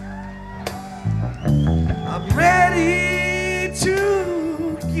 I'm ready to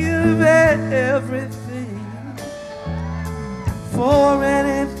give everything for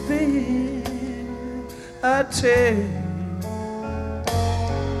anything I take.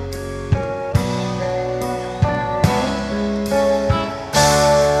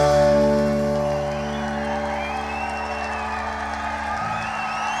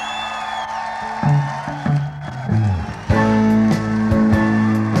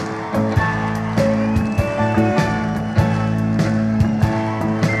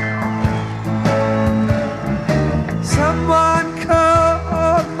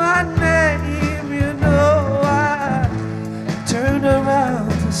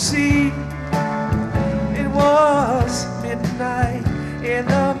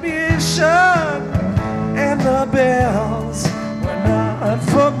 And the bells were not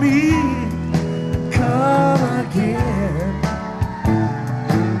for me. Come again.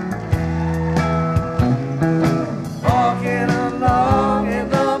 Walking along in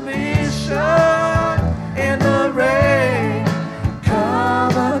the mission in the rain.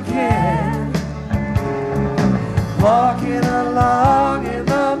 Come again. Walking along in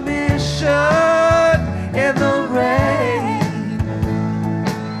the mission in the rain.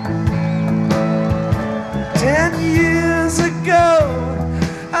 10 years ago,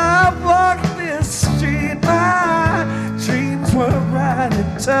 I walked this street. My dreams were right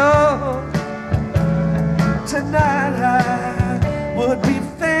in tow. Tonight I would be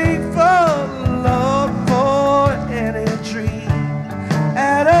thankful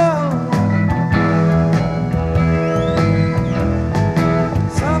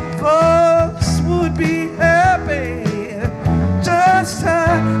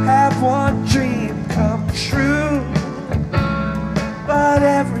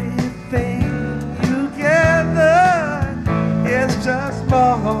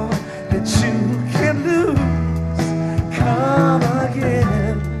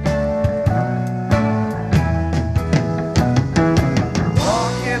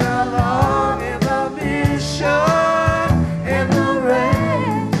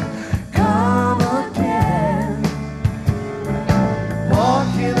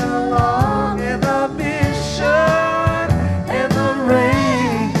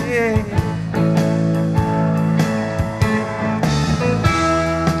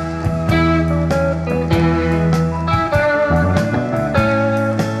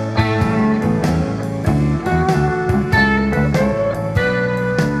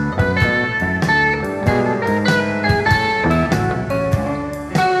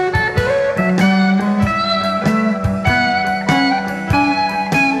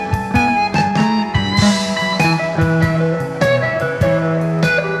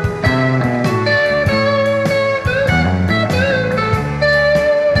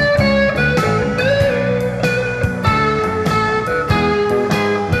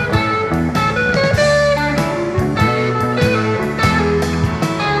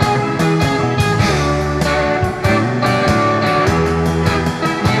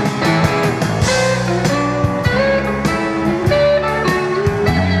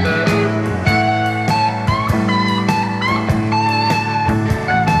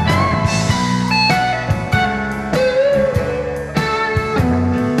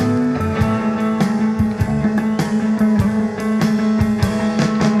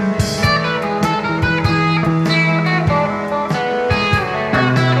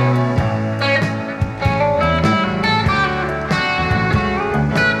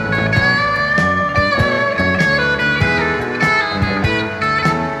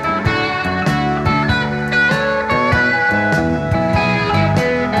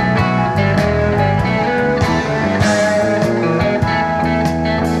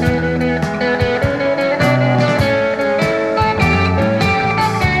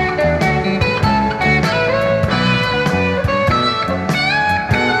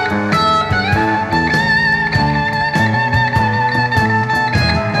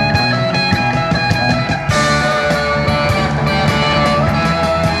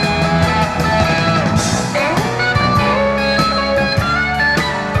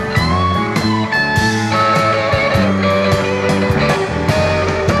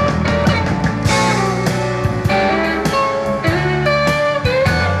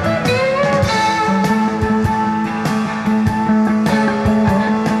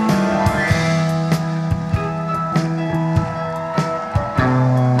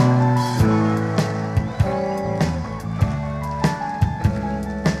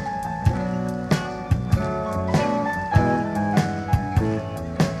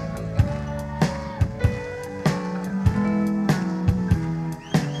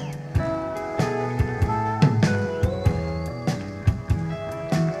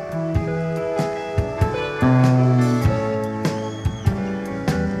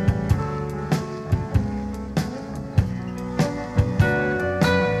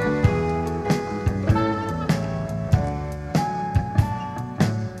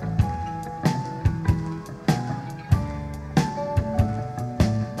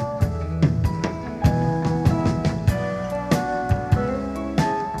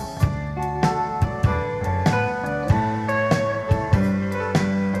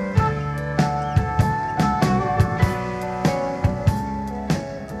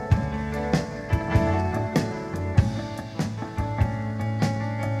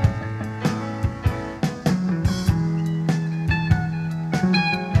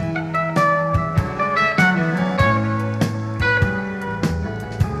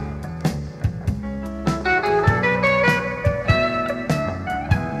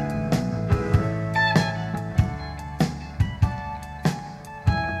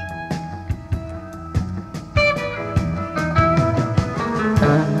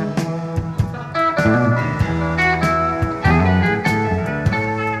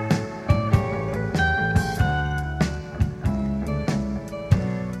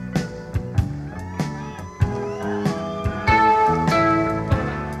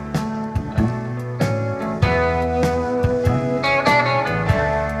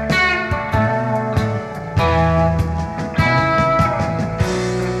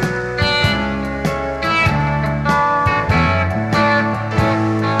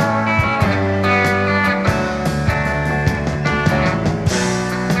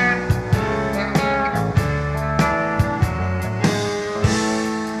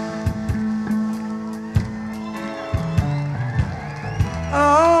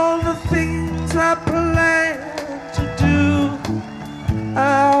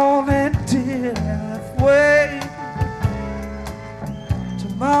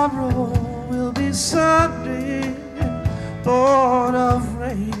Tomorrow will be Sunday, born of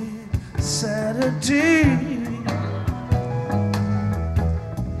rain, Saturday.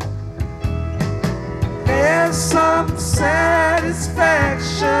 There's some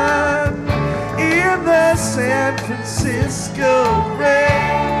satisfaction in the San Francisco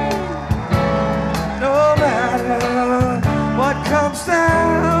rain. No matter what comes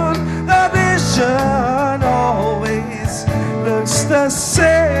down, the vision always looks the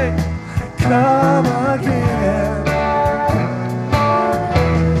same. Come again.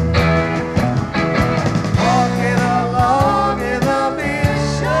 Walking along in the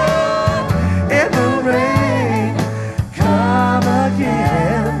mission in the rain. Come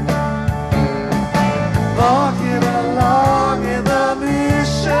again. Walking along in the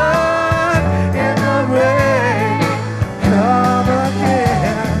mission in the rain. Come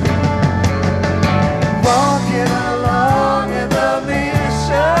again. Walking along in the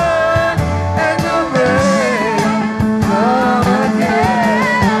mission in the rain. Come again.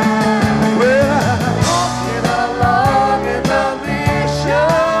 Well, walking along in the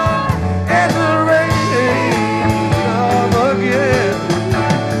mission in the rain. Come again.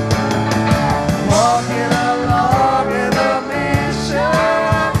 Walking along in the mission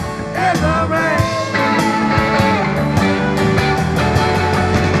in the rain.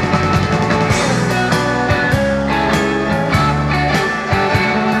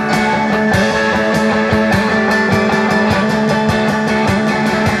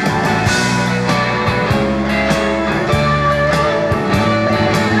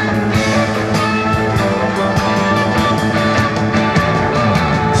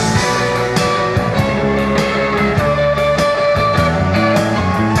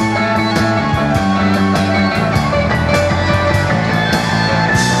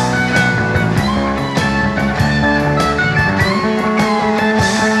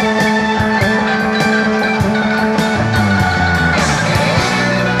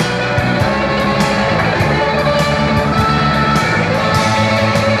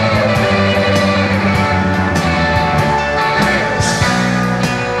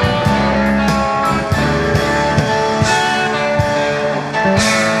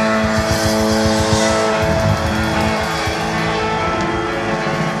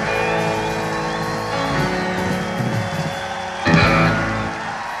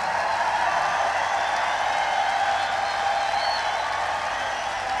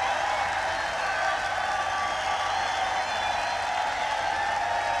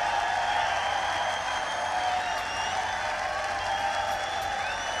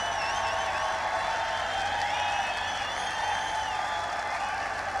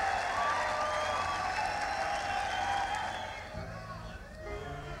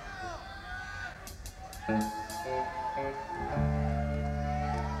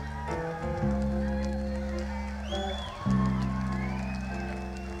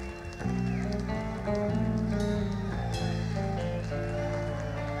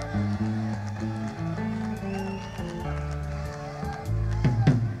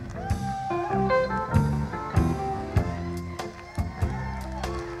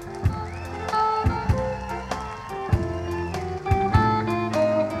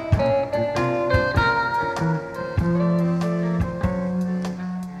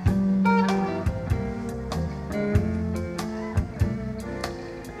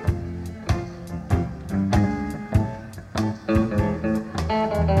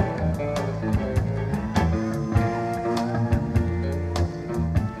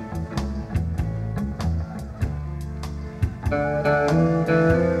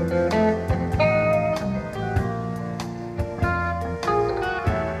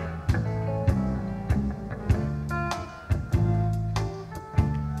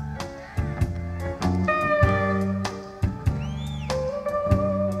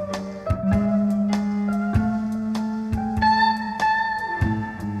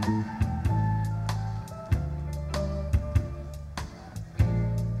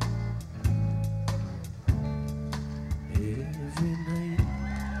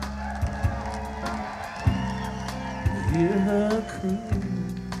 hear her croon,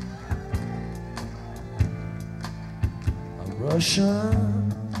 a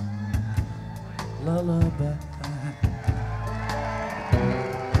Russian lullaby.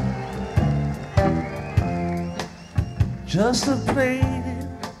 Just a plain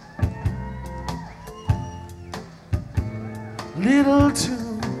little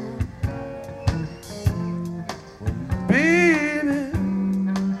tune when baby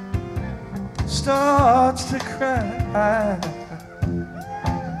starts to cry.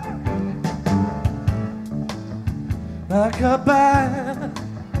 Like a bad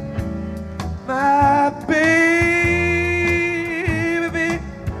my baby,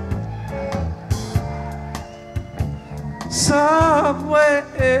 somewhere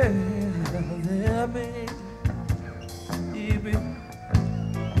there may be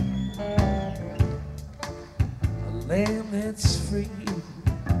a land that's free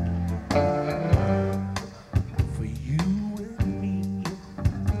for you and me,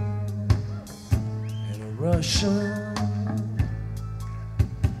 and a Russian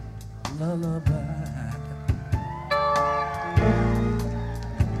lullaby.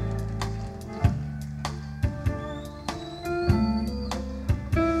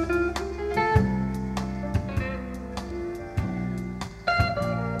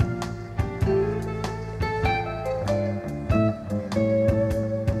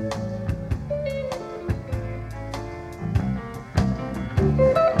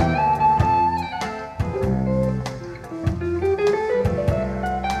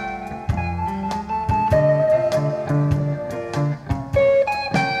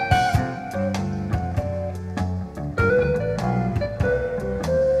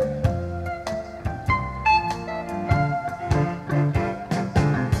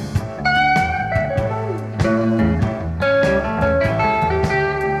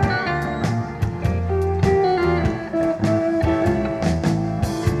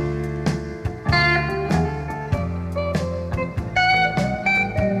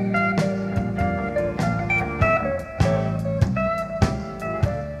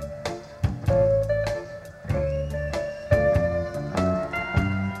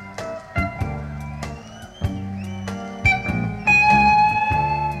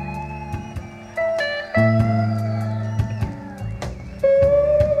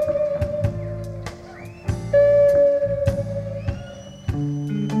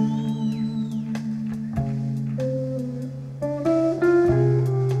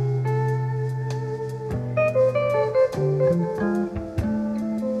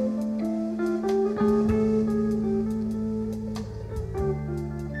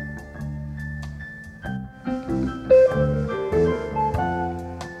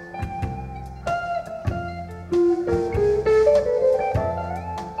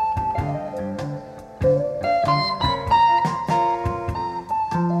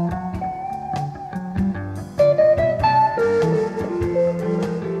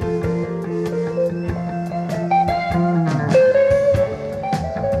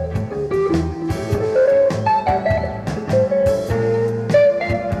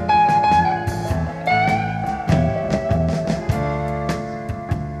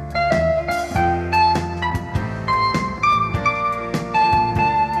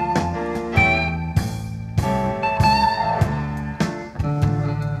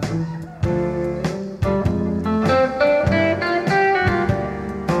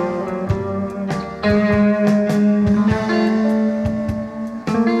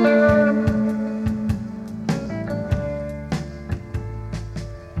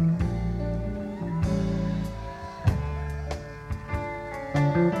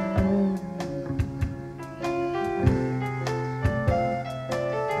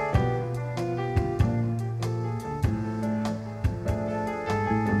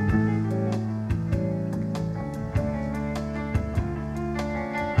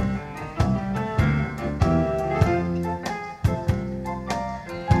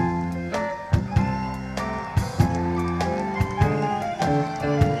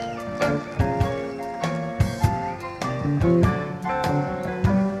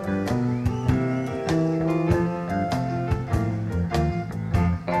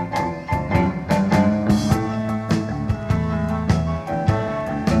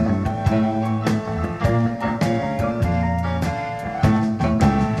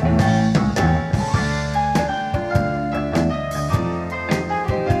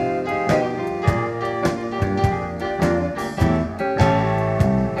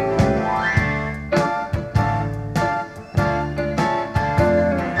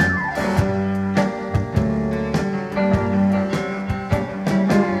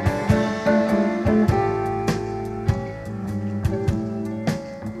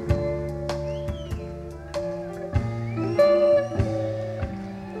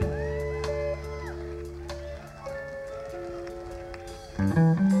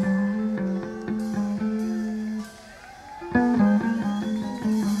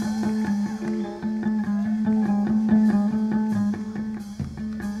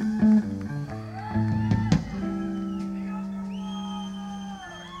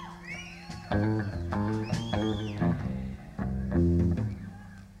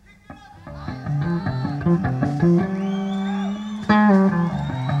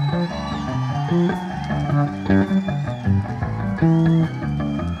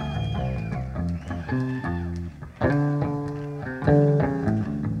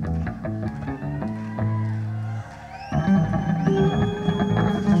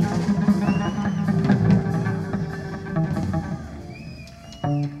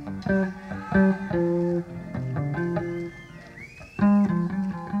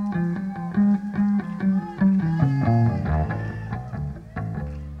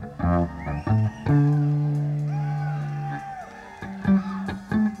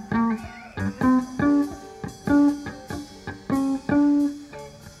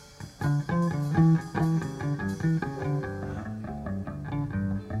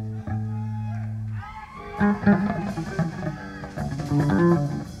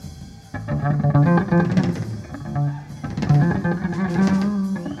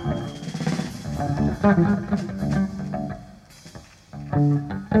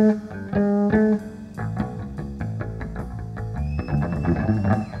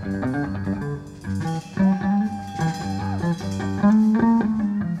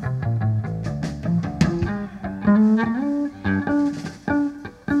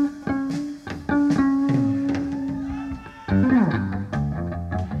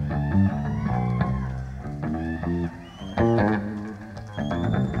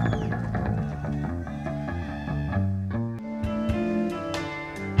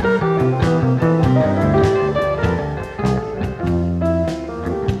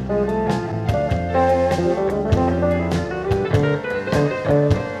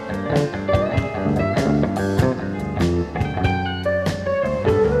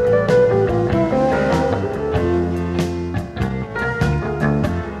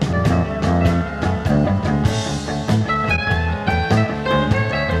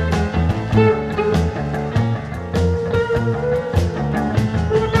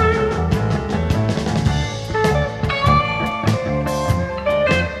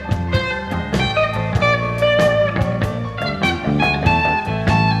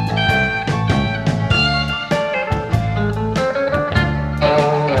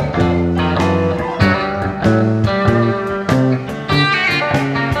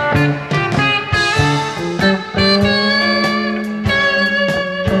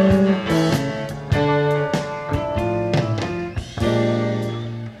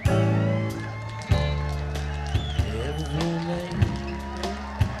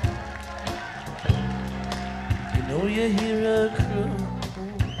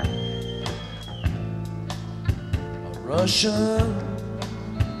 Russian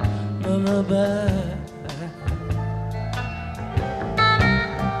lullaby.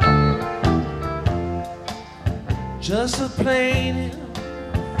 Just a plain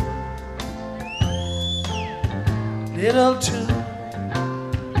little tune,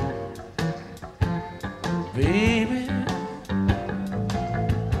 baby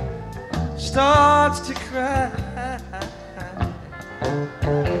starts to cry.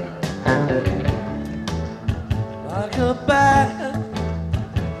 Like a bad,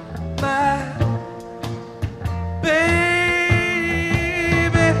 my baby,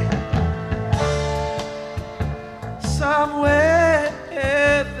 somewhere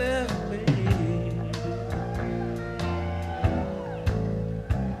there may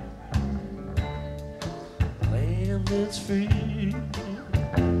land that's free.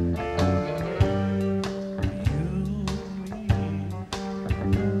 You, me,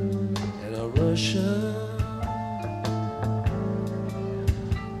 and a Russian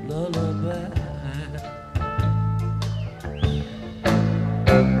lullaby.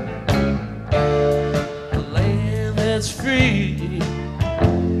 A land that's free.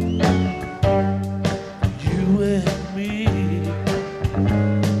 You and me.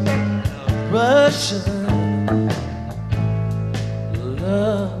 A Russian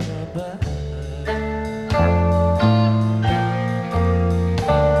lullaby.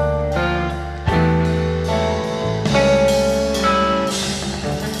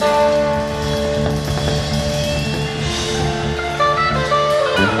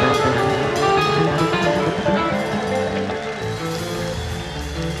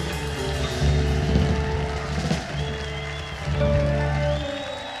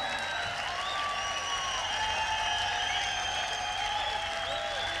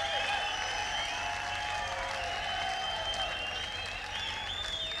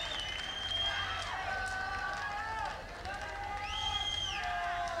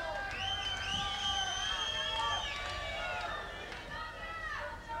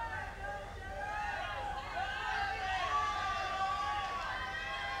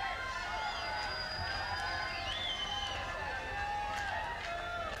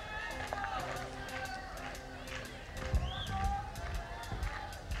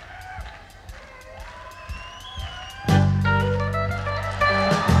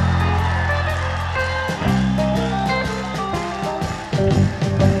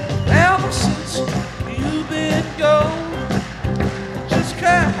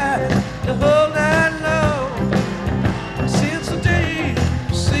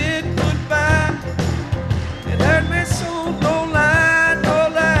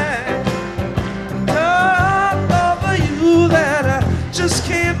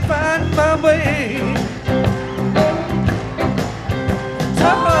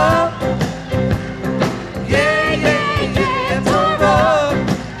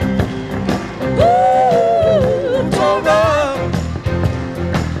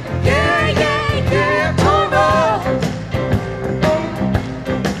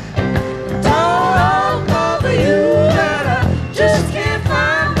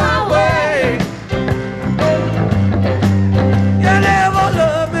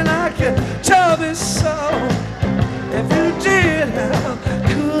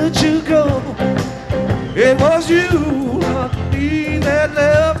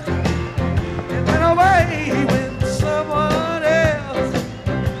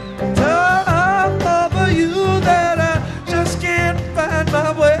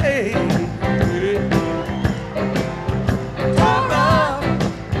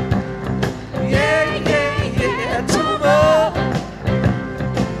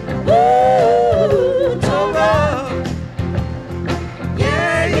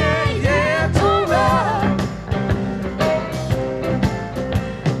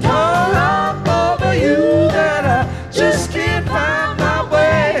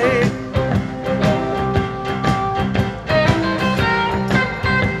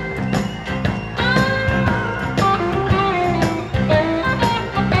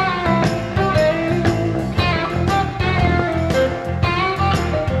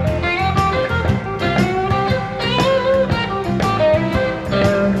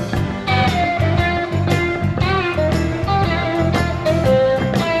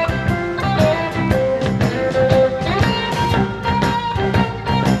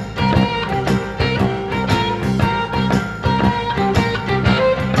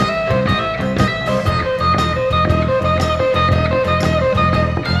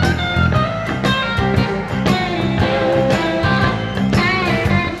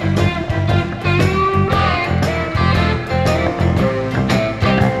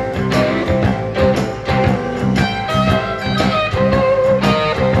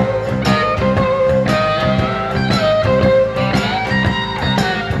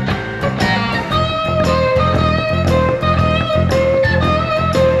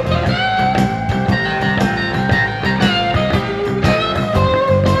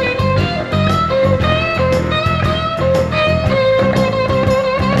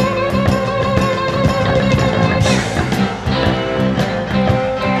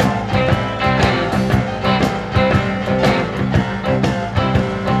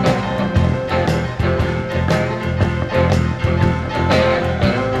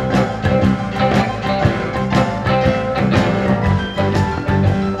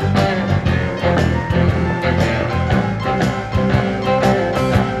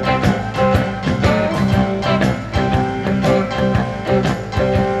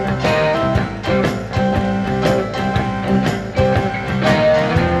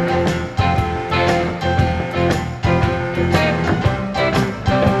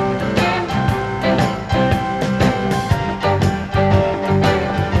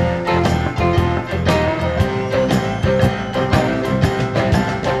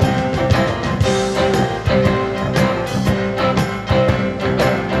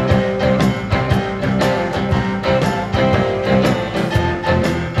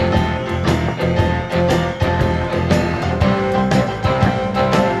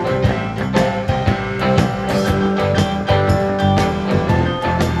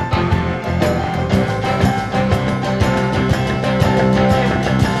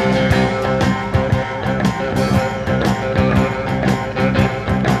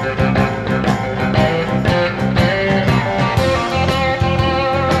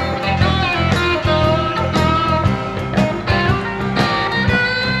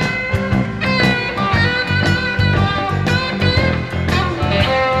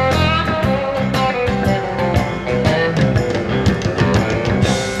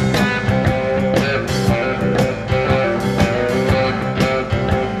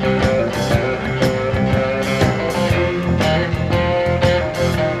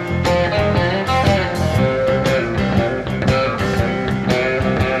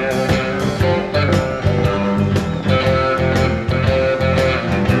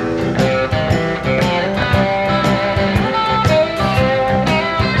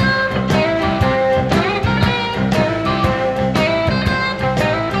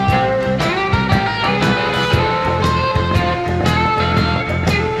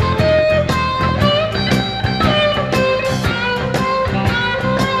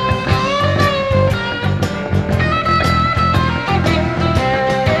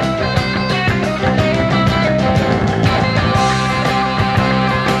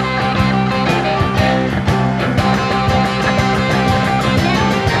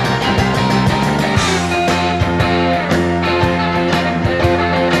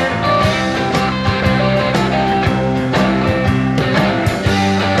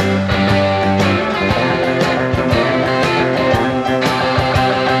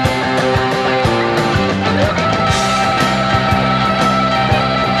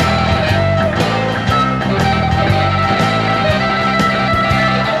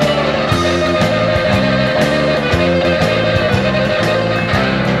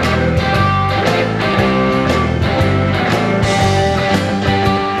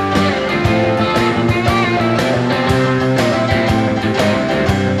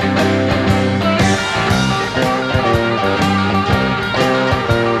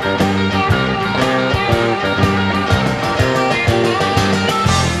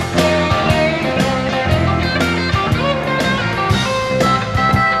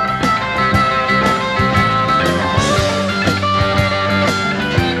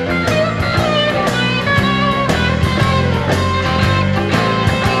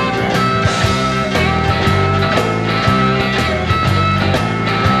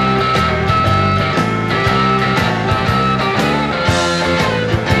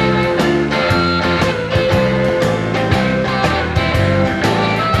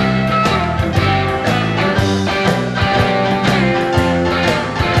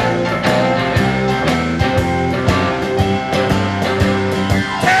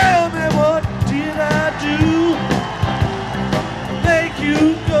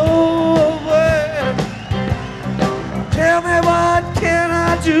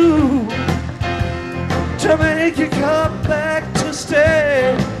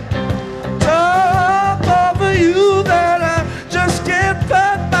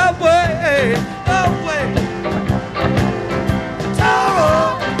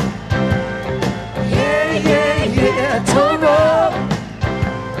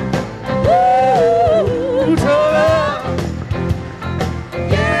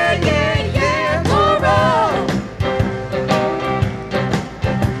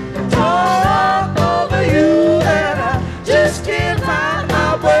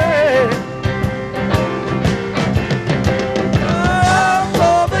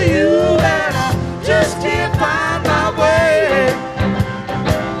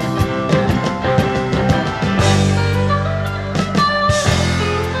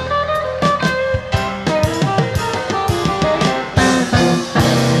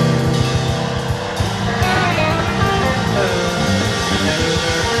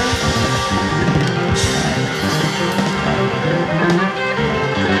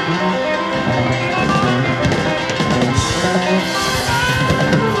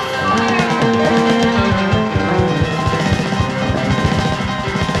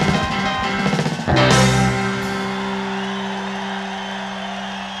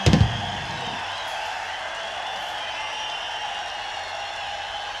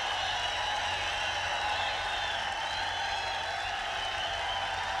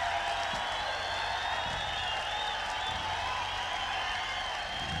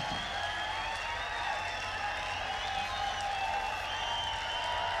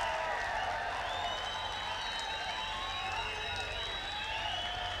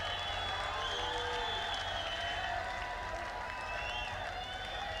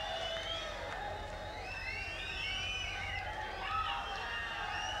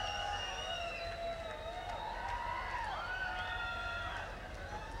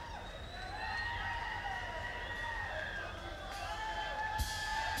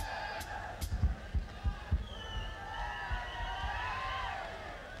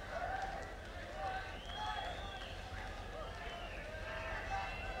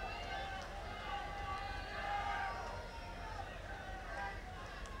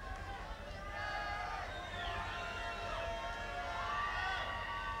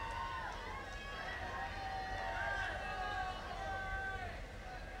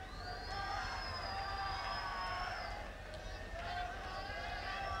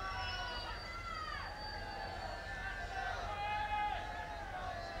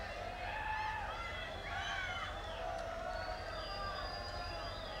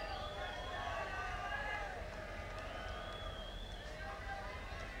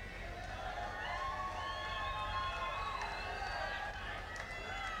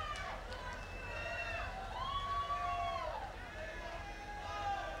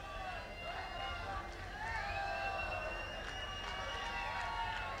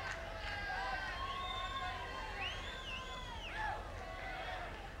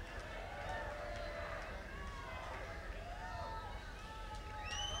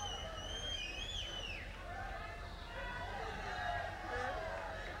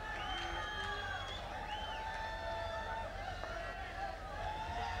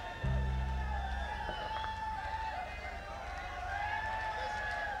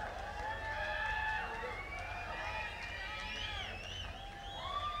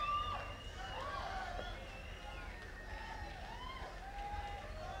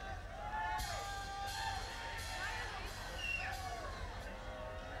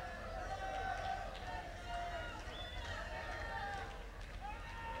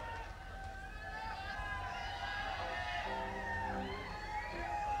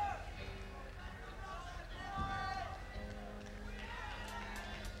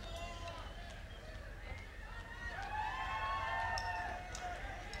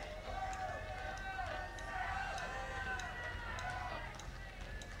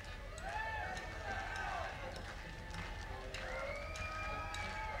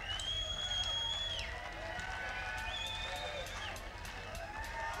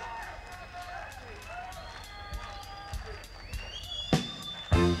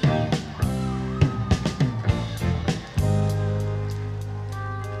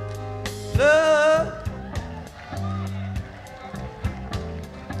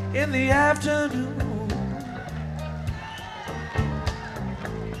 in the afternoon.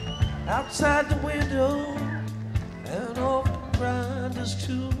 Outside the window, an open grinder's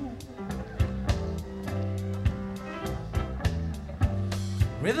tune.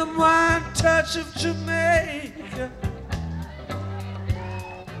 Rhythm, wine, touch of Jamaica.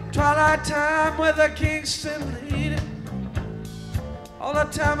 Twilight time with a Kingston lady. All the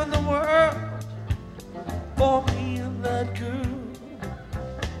time in the world for me and that girl.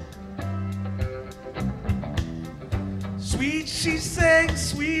 Sweet, she sang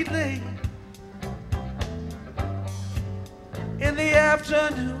sweetly in the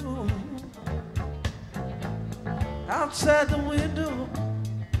afternoon. Outside the window,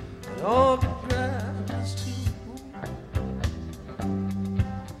 an organ grinder's tune.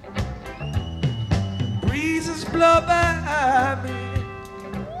 Breezes blow by me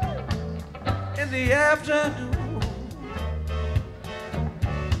in the afternoon.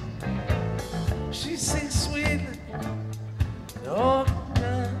 She sings sweetly. Oh,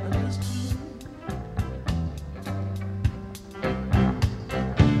 grinder's tune.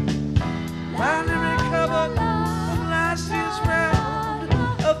 Finally recovered from last year's round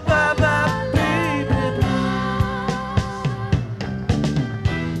of bye-bye baby blues.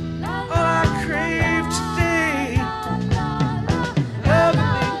 All I crave today, love in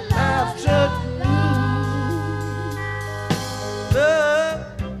the afternoon. Love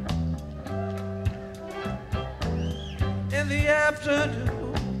in the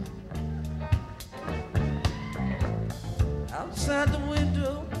afternoon. Outside the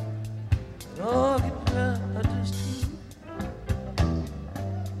window, an organ grinder's tune.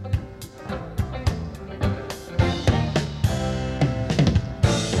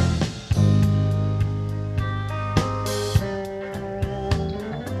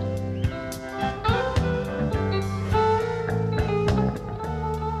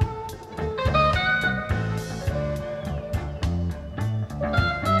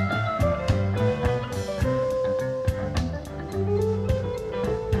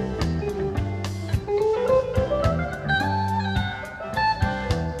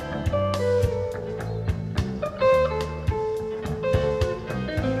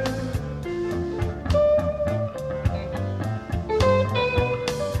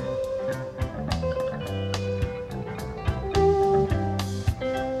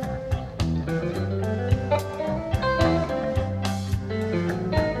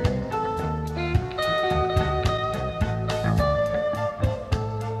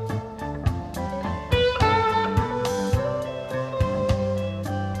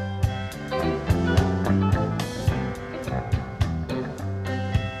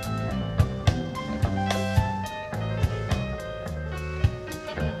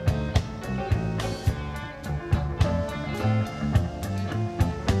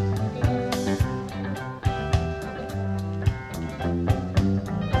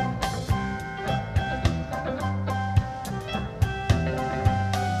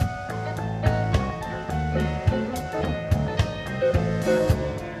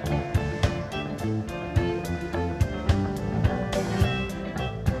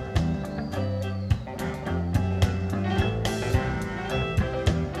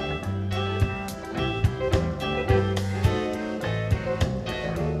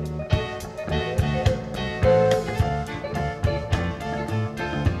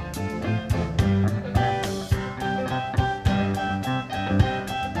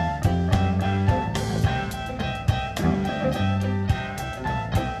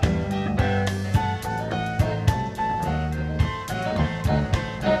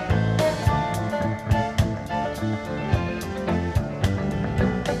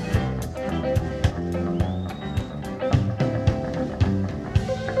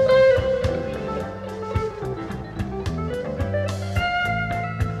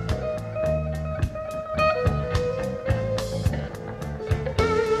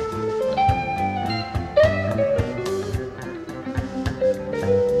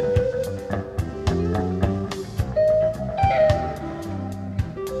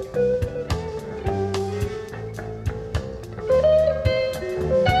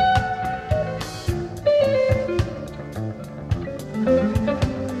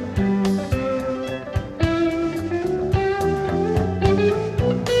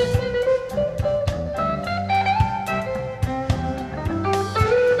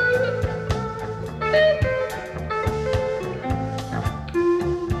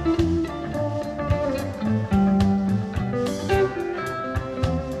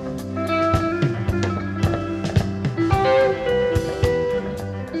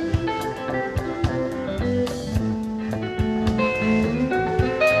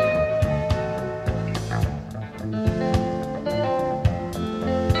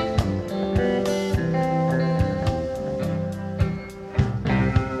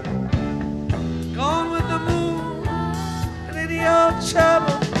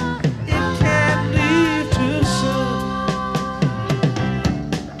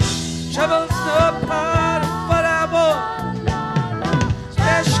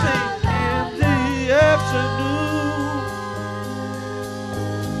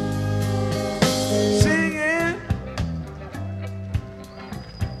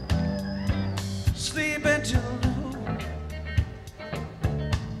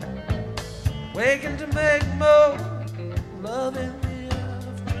 waking to make more love in the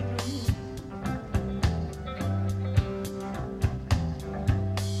afternoon.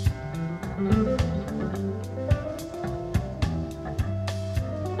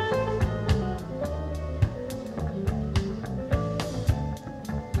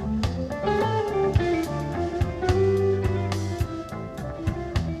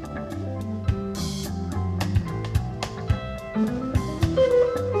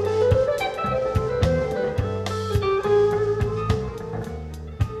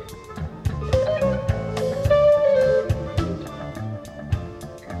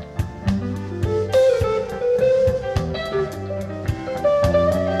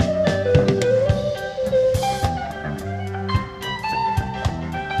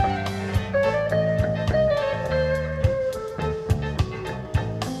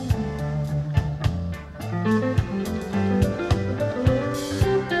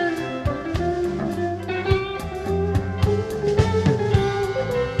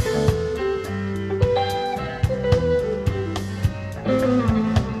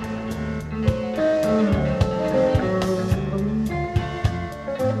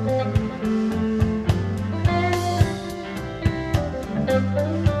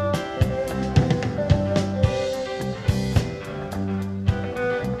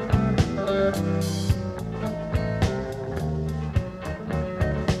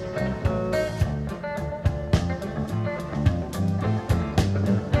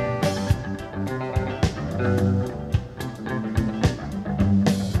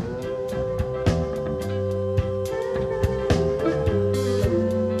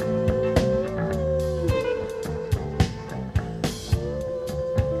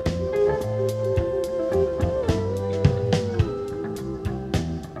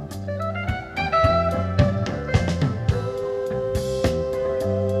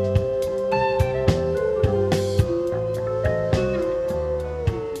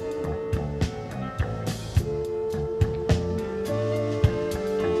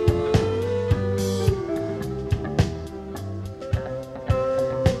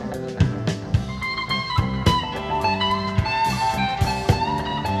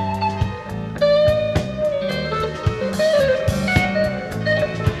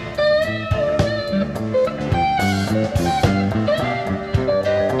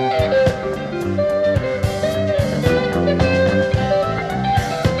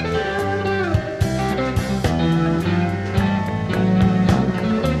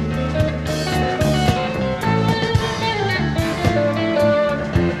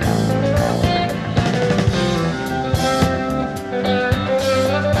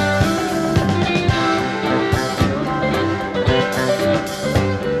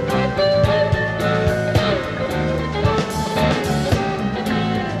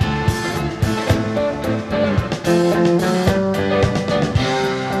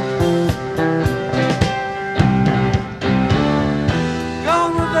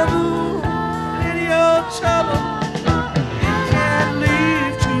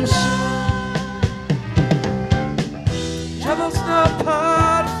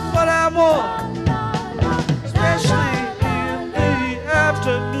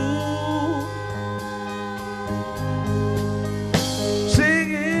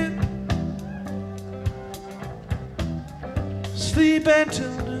 Sleep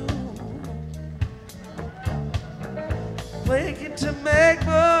until noon, waking to make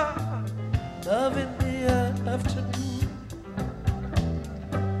more love in the afternoon,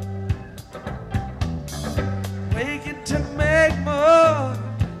 waking to make more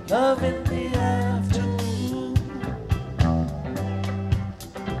love in the afternoon,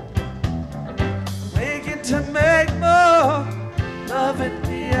 waking to make more love in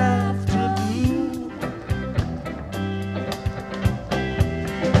the afternoon.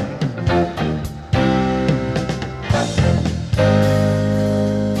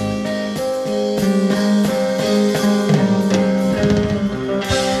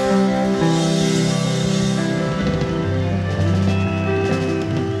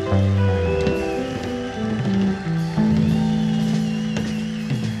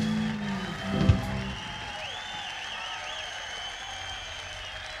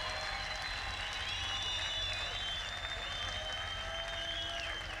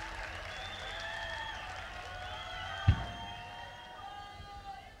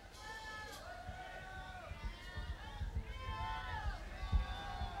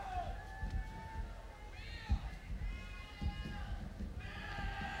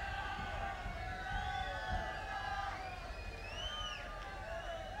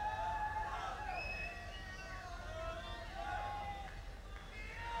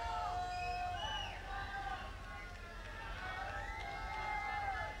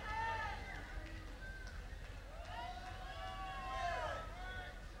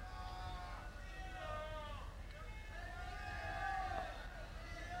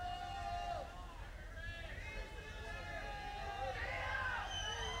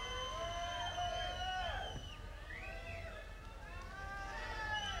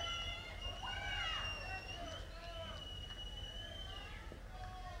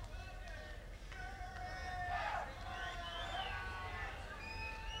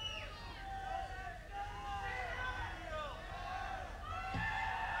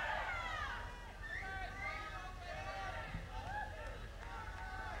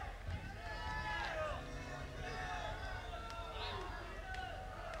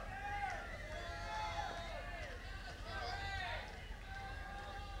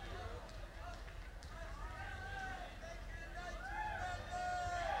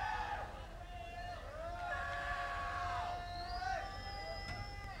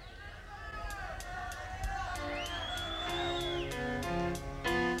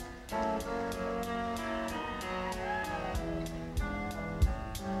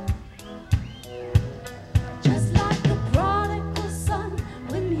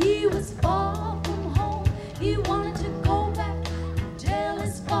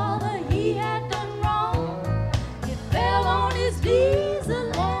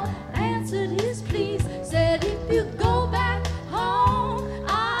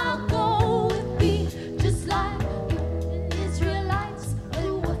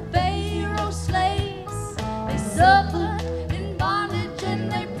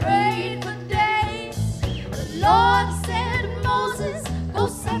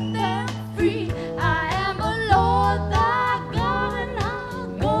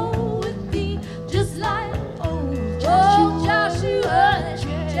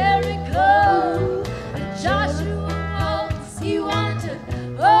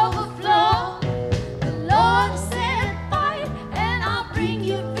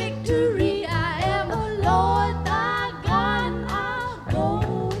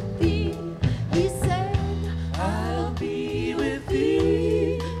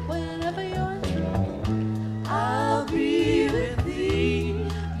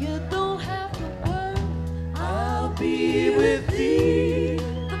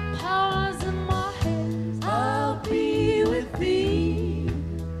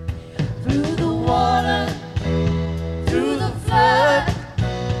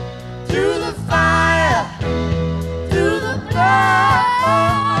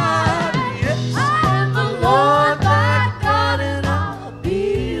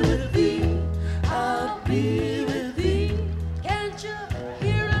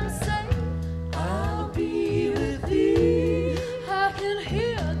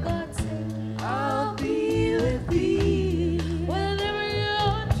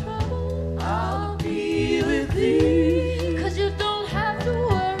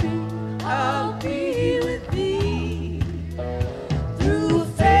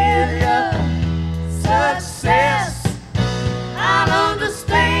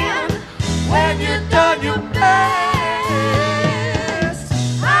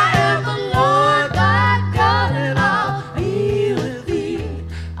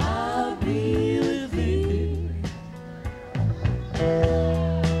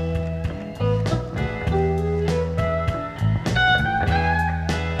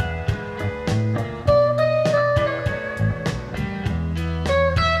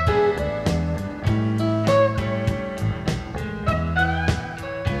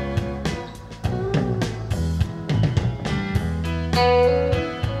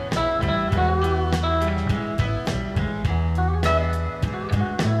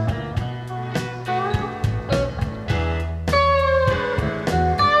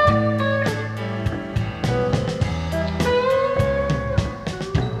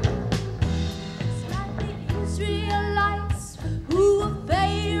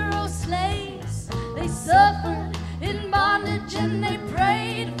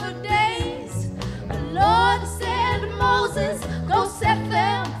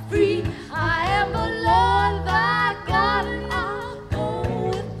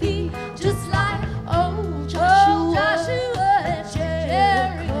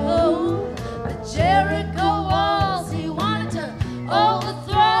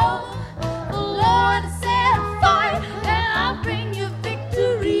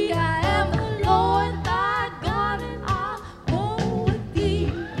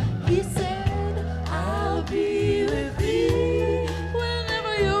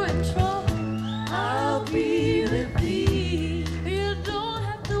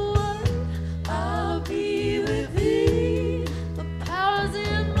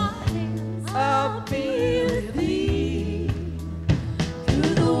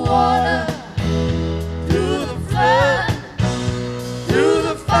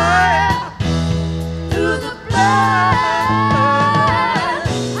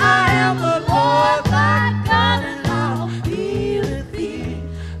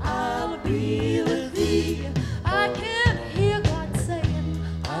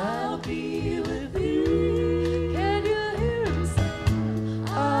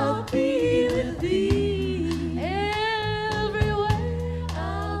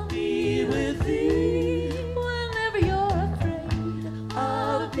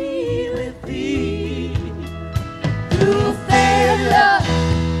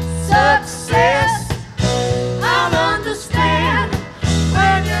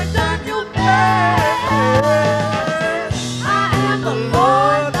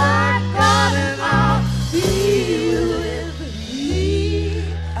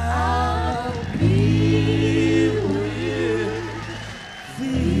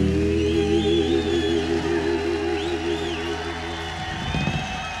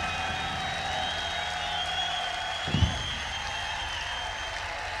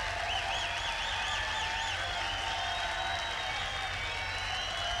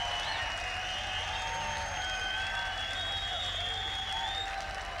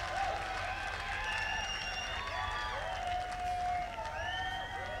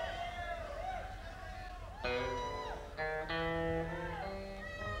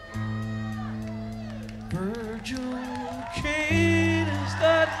 Virgil Kane is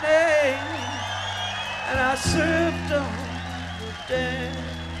the name, and I served on the damn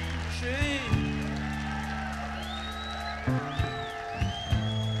train.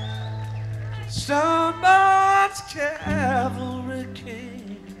 Someone's cavalry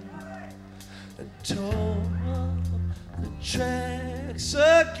came and tore up the tracks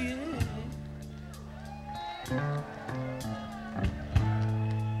again.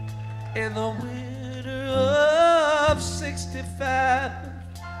 In the winter of '65,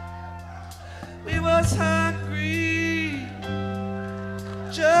 we was hungry,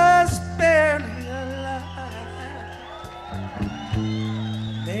 just barely alive.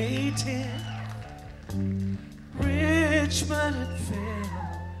 May 10th, Richmond had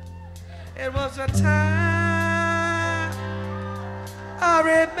fell. It was a time I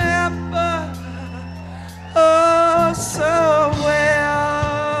remember oh so well.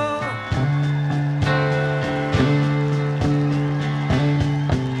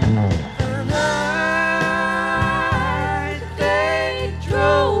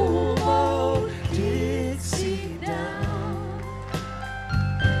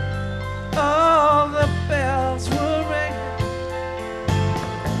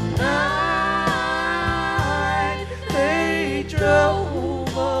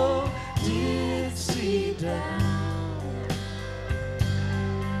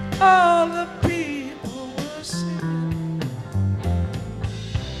 All the people were singing.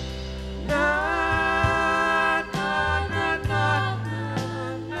 Na na na na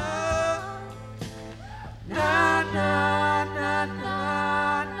na na na na na na na.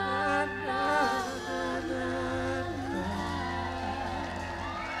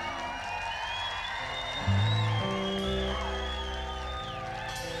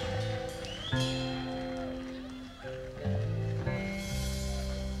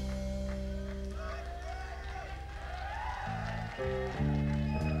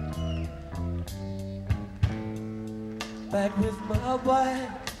 Back with my wife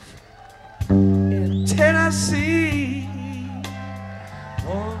in Tennessee.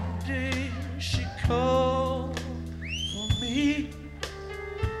 One day she called for me.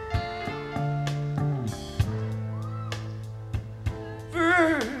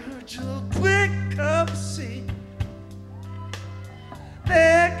 Virgil, quick, come see.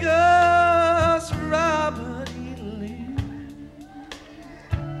 There goes Robert E. Lee.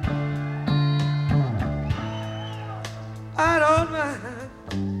 I don't mind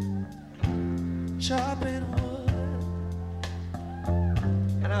chopping wood,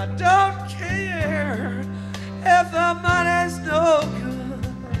 and I don't care if the money's no good.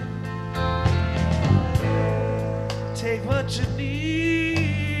 Take what you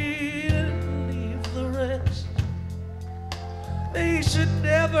need and leave the rest. They should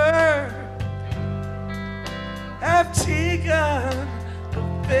never have taken the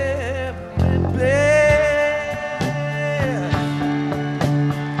very best.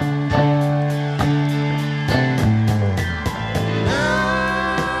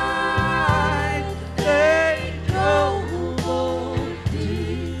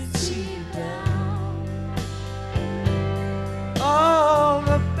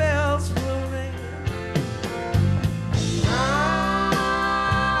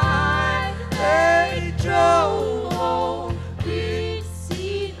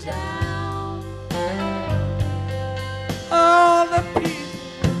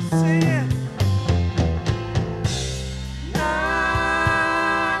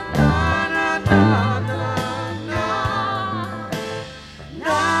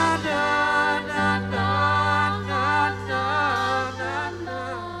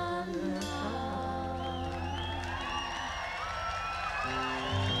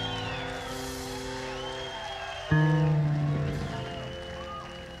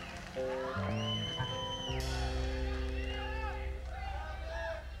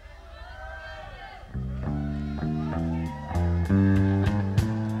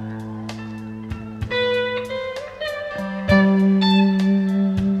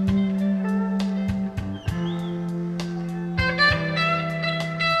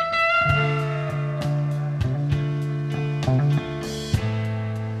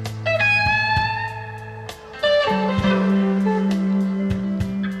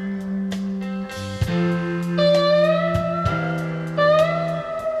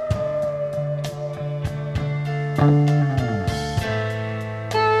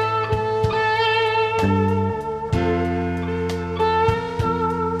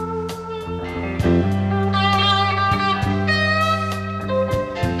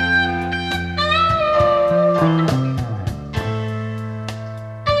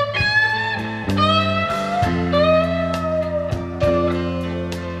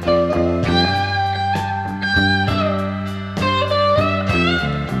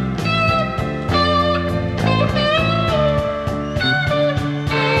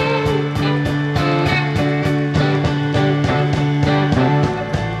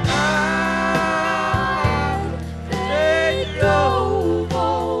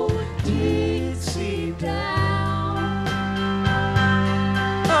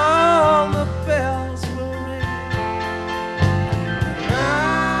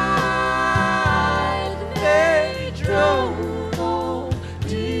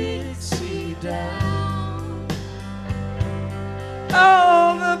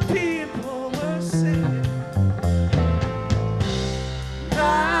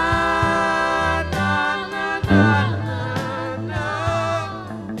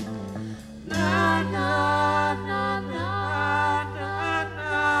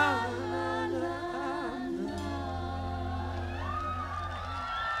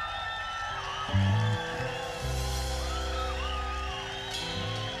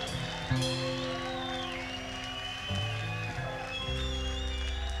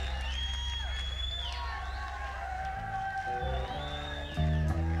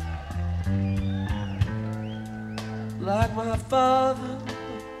 like my father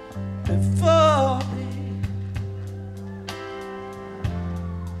before me.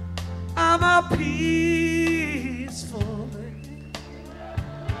 I'm a peaceful man,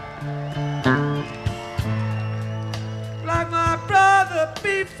 like my brother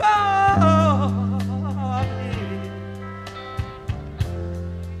before me.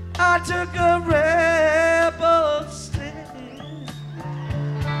 I took a rebel stand,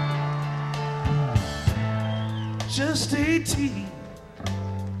 just 18,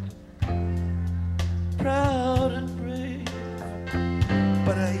 proud and brave,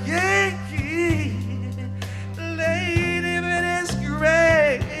 but a Yankee laid him in his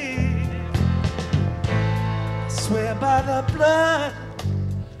grave. I swear by the blood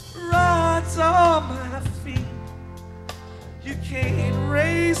runs on my feet, you can't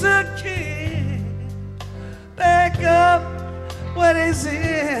raise a king back up what is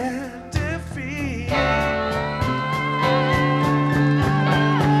in defeat.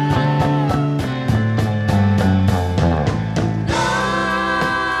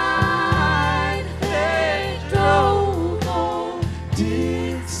 Night they drove old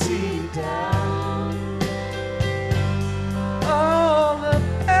Dixie down. All the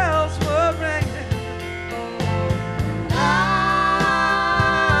bells were ringing. Night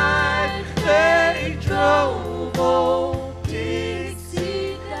they drove old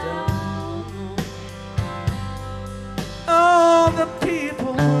Dixie down. All the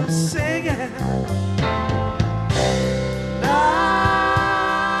people were singing. Na,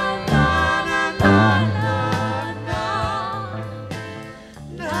 na, na, na, na, na.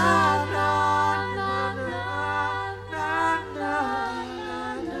 Na, na, na, na, na,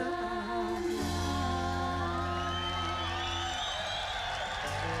 na, na.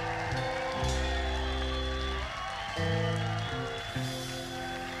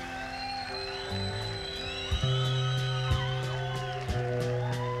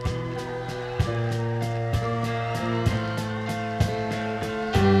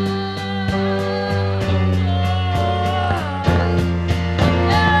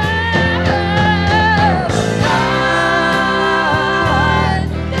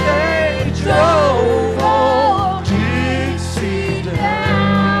 They drove old Dixie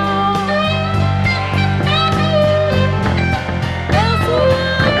down.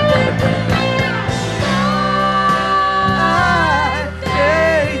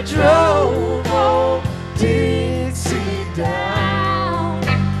 They drove old Dixie down.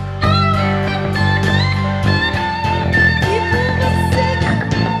 People were singing.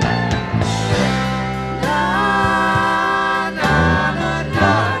 Na, na, na,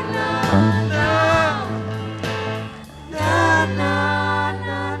 na, na, na. Na, na,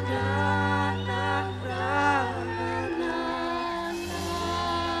 na, na, na, na, na.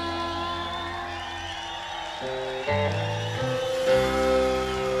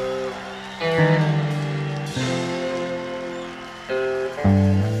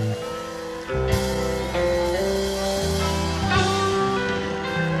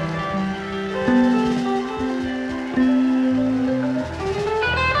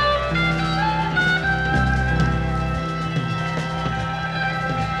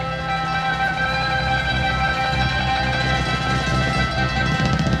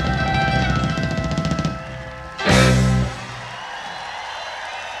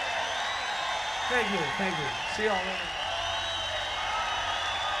 Thank you, thank you. See y'all later.